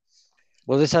მოხდება.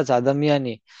 როდესაც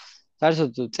ადამიანი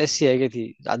საერთოდ წესია ეგეთი,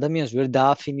 ადამიანს ვერ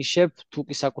დააფინიშებ, თუ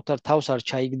კი საკუთარ თავს არ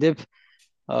ჩაიგდებ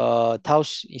თავს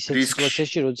ისეთ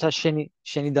სიტუაციაში, როდესაც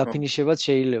შენი დაფინიშებაც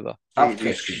შეიძლება.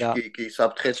 კი,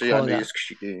 საფრთხეში ან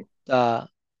რისკში კი.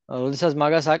 და როდესაც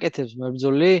მაგას აკეთებს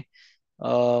მებრძოლი,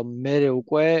 მე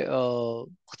უკვე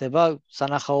ხდება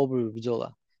სანახაობრივი ბრძოლა.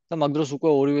 და მაგ დროს უკვე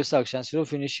ორივეს აქვს შანსი რომ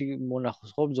ფინიში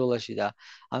მონახოს ხო ბრძოლაში და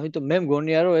ამიტომ მე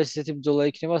მგონია რომ ესეთი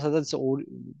ბრძოლა იქნება სადაც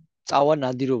წავა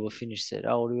ნადირობა ფინიშზე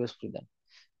რა ორივეს მხრიდან.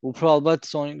 უფრო ალბათ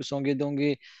Song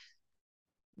Yadong-ი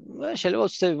შეიძლება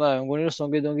ვცდები, მაგრამ მგონი რომ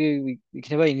Song Yadong-ი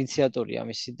იქნება ინიციატორი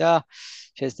ამისი და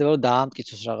შეიძლება რომ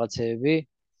დაამტკიცოს რაღაცეები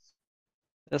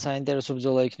და საინტერესო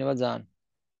ბრძოლა იქნება ძალიან.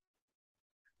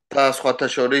 და სხვათა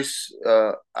შორის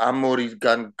ამ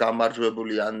ორიდან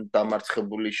გამარჯვებული ან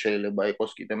დამარცხებული შეიძლება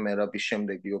იყოს კიდე მერაბის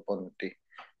შემდეგი ოპონენტი.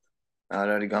 არ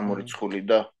არის გამორიცხული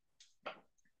და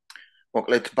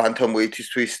მოკლედ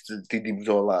bantamweight-ისთვის დიდი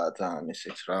ბრძოლაა ძალიან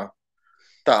ესეც რა.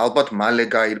 და ალბათ მალე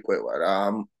გაირკვევა რა.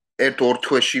 ერთ-ორ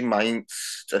თვეში მაინც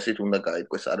წესით უნდა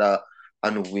გაირკვეს, არა,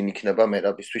 ანუ ვინ იქნება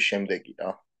მერაბისთვის შემდეგი რა.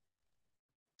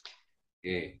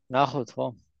 კი. ნახოთ ხო?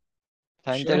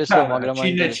 საინტერესოა, მაგრამ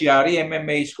ჩინეთში არის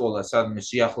MMA სკოლა, სადმე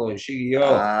სიახლოვეში იო?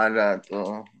 არა,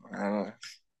 არა.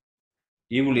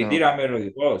 იულიდი რამე რო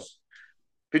იყოს?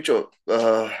 ბიჭო,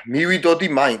 მივიდოდი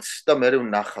მაინც და მე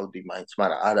ვნახავდი მაინც,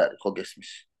 მაგრამ არ არის ხო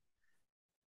გესმის.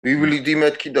 ვივლიდი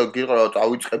მეთქი და გიყარა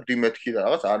წავიწყებდი მეთქი და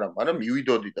რაღაც არა, მაგრამ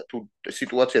მივიდოდი და თუ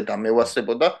სიტუაცია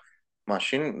დამევასებოდა,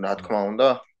 მაშინ რა თქმა უნდა,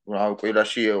 რა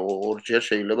კვირაში ორჯერ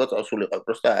შეიძლება წავსულიყო,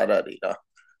 просто არ არის რა.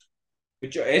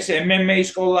 ბიჭო, ეს MMA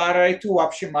სკოლა არ არის თუ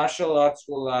вообще martial arts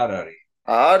სკოლა არ არის?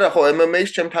 არა, ხო MMA-ს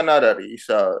ჩემთან არ არის,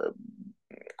 ისა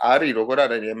არის როგორ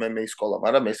არის MMA სკოლა,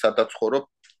 მაგრამ მე სადაც ხორობ,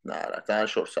 არა, ძალიან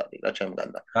შორს არის რა ჩემგან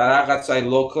და. და რაღაც აი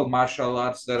local martial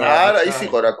arts და რაღაც. არა, ის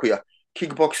იყო რა ქვია.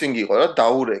 kickboxing იყო რა,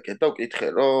 დაურეკე და ვკითხე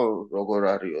რომ როგორ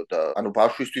არისო და ანუ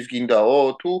ბავშვისთვის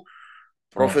გინდაო თუ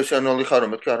პროფესიონალი ხარო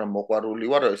მეთქი არა მოყვარული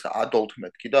ვარ ეს adult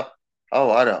მეთქი და აუ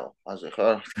არაო აზე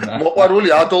ხარ მოყვარული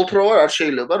adult რო ვარ არ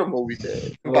შეიძლება რომ მოვიდე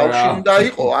ბავშვი უნდა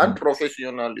იყო ან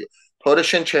პროფესიონალიო თორე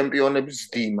შენ ჩემპიონებს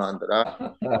ძდი მანდ რა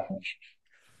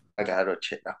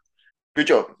აგაროჩე რა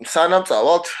ბიჭო სანამ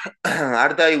წავალთ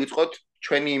არ დაივიწყოთ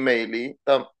ჩვენი იმეილი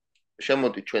და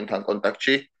შემოდით ჩვენთან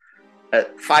კონტაქტში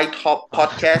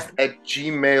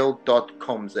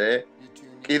fighthopodcast@gmail.com-ზე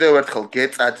კიდევ ერთხელ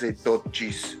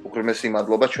getzadze.gis უღრმესი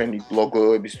მადლობა ჩვენი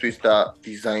ლოგოებისთვის და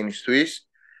დიზაინისთვის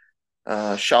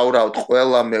shout out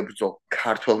ყველა მებრძოლ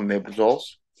ქართველ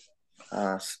მებრძოლს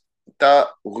და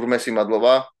უღრმესი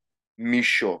მადლობა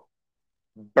მიშო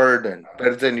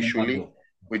ბერძენიშვილი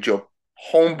with your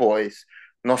homeboys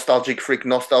nostalgic freak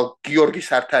გიორგი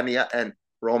სართანია and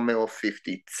Romeo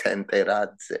 50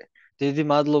 ცენტერაძე დიდი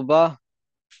მადლობა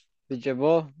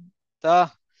ბიჭებო და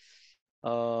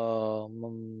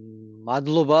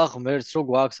მადლობა ღმერთს რომ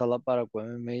გვაქვს ალაპარაკო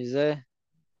MMA-ზე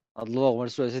მადლობა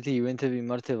ღმერთს რომ ესეთი ივენთები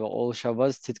იმართება ყოველ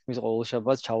შაბათს თითქმის ყოველ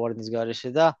შაბათს ჩავარდნის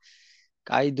გარეშე და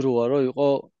კაი დროა რომ იყო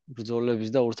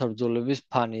ბრძოლების და ურთაბრძოლების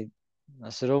ფანი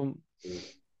ასე რომ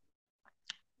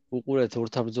უყურეთ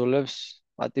ურთაბრძოლებს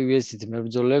პატივიესით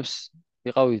მებრძოლებს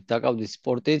ვიყავით დაკავდით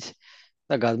სპორტით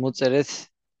და გადმოწერეთ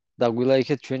და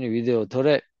გვილაიქეთ ჩვენი ვიდეო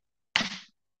თორე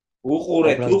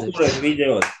უყურეთ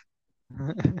ვიდეოს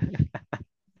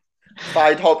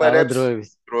Fight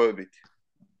Hop-ებს დროებით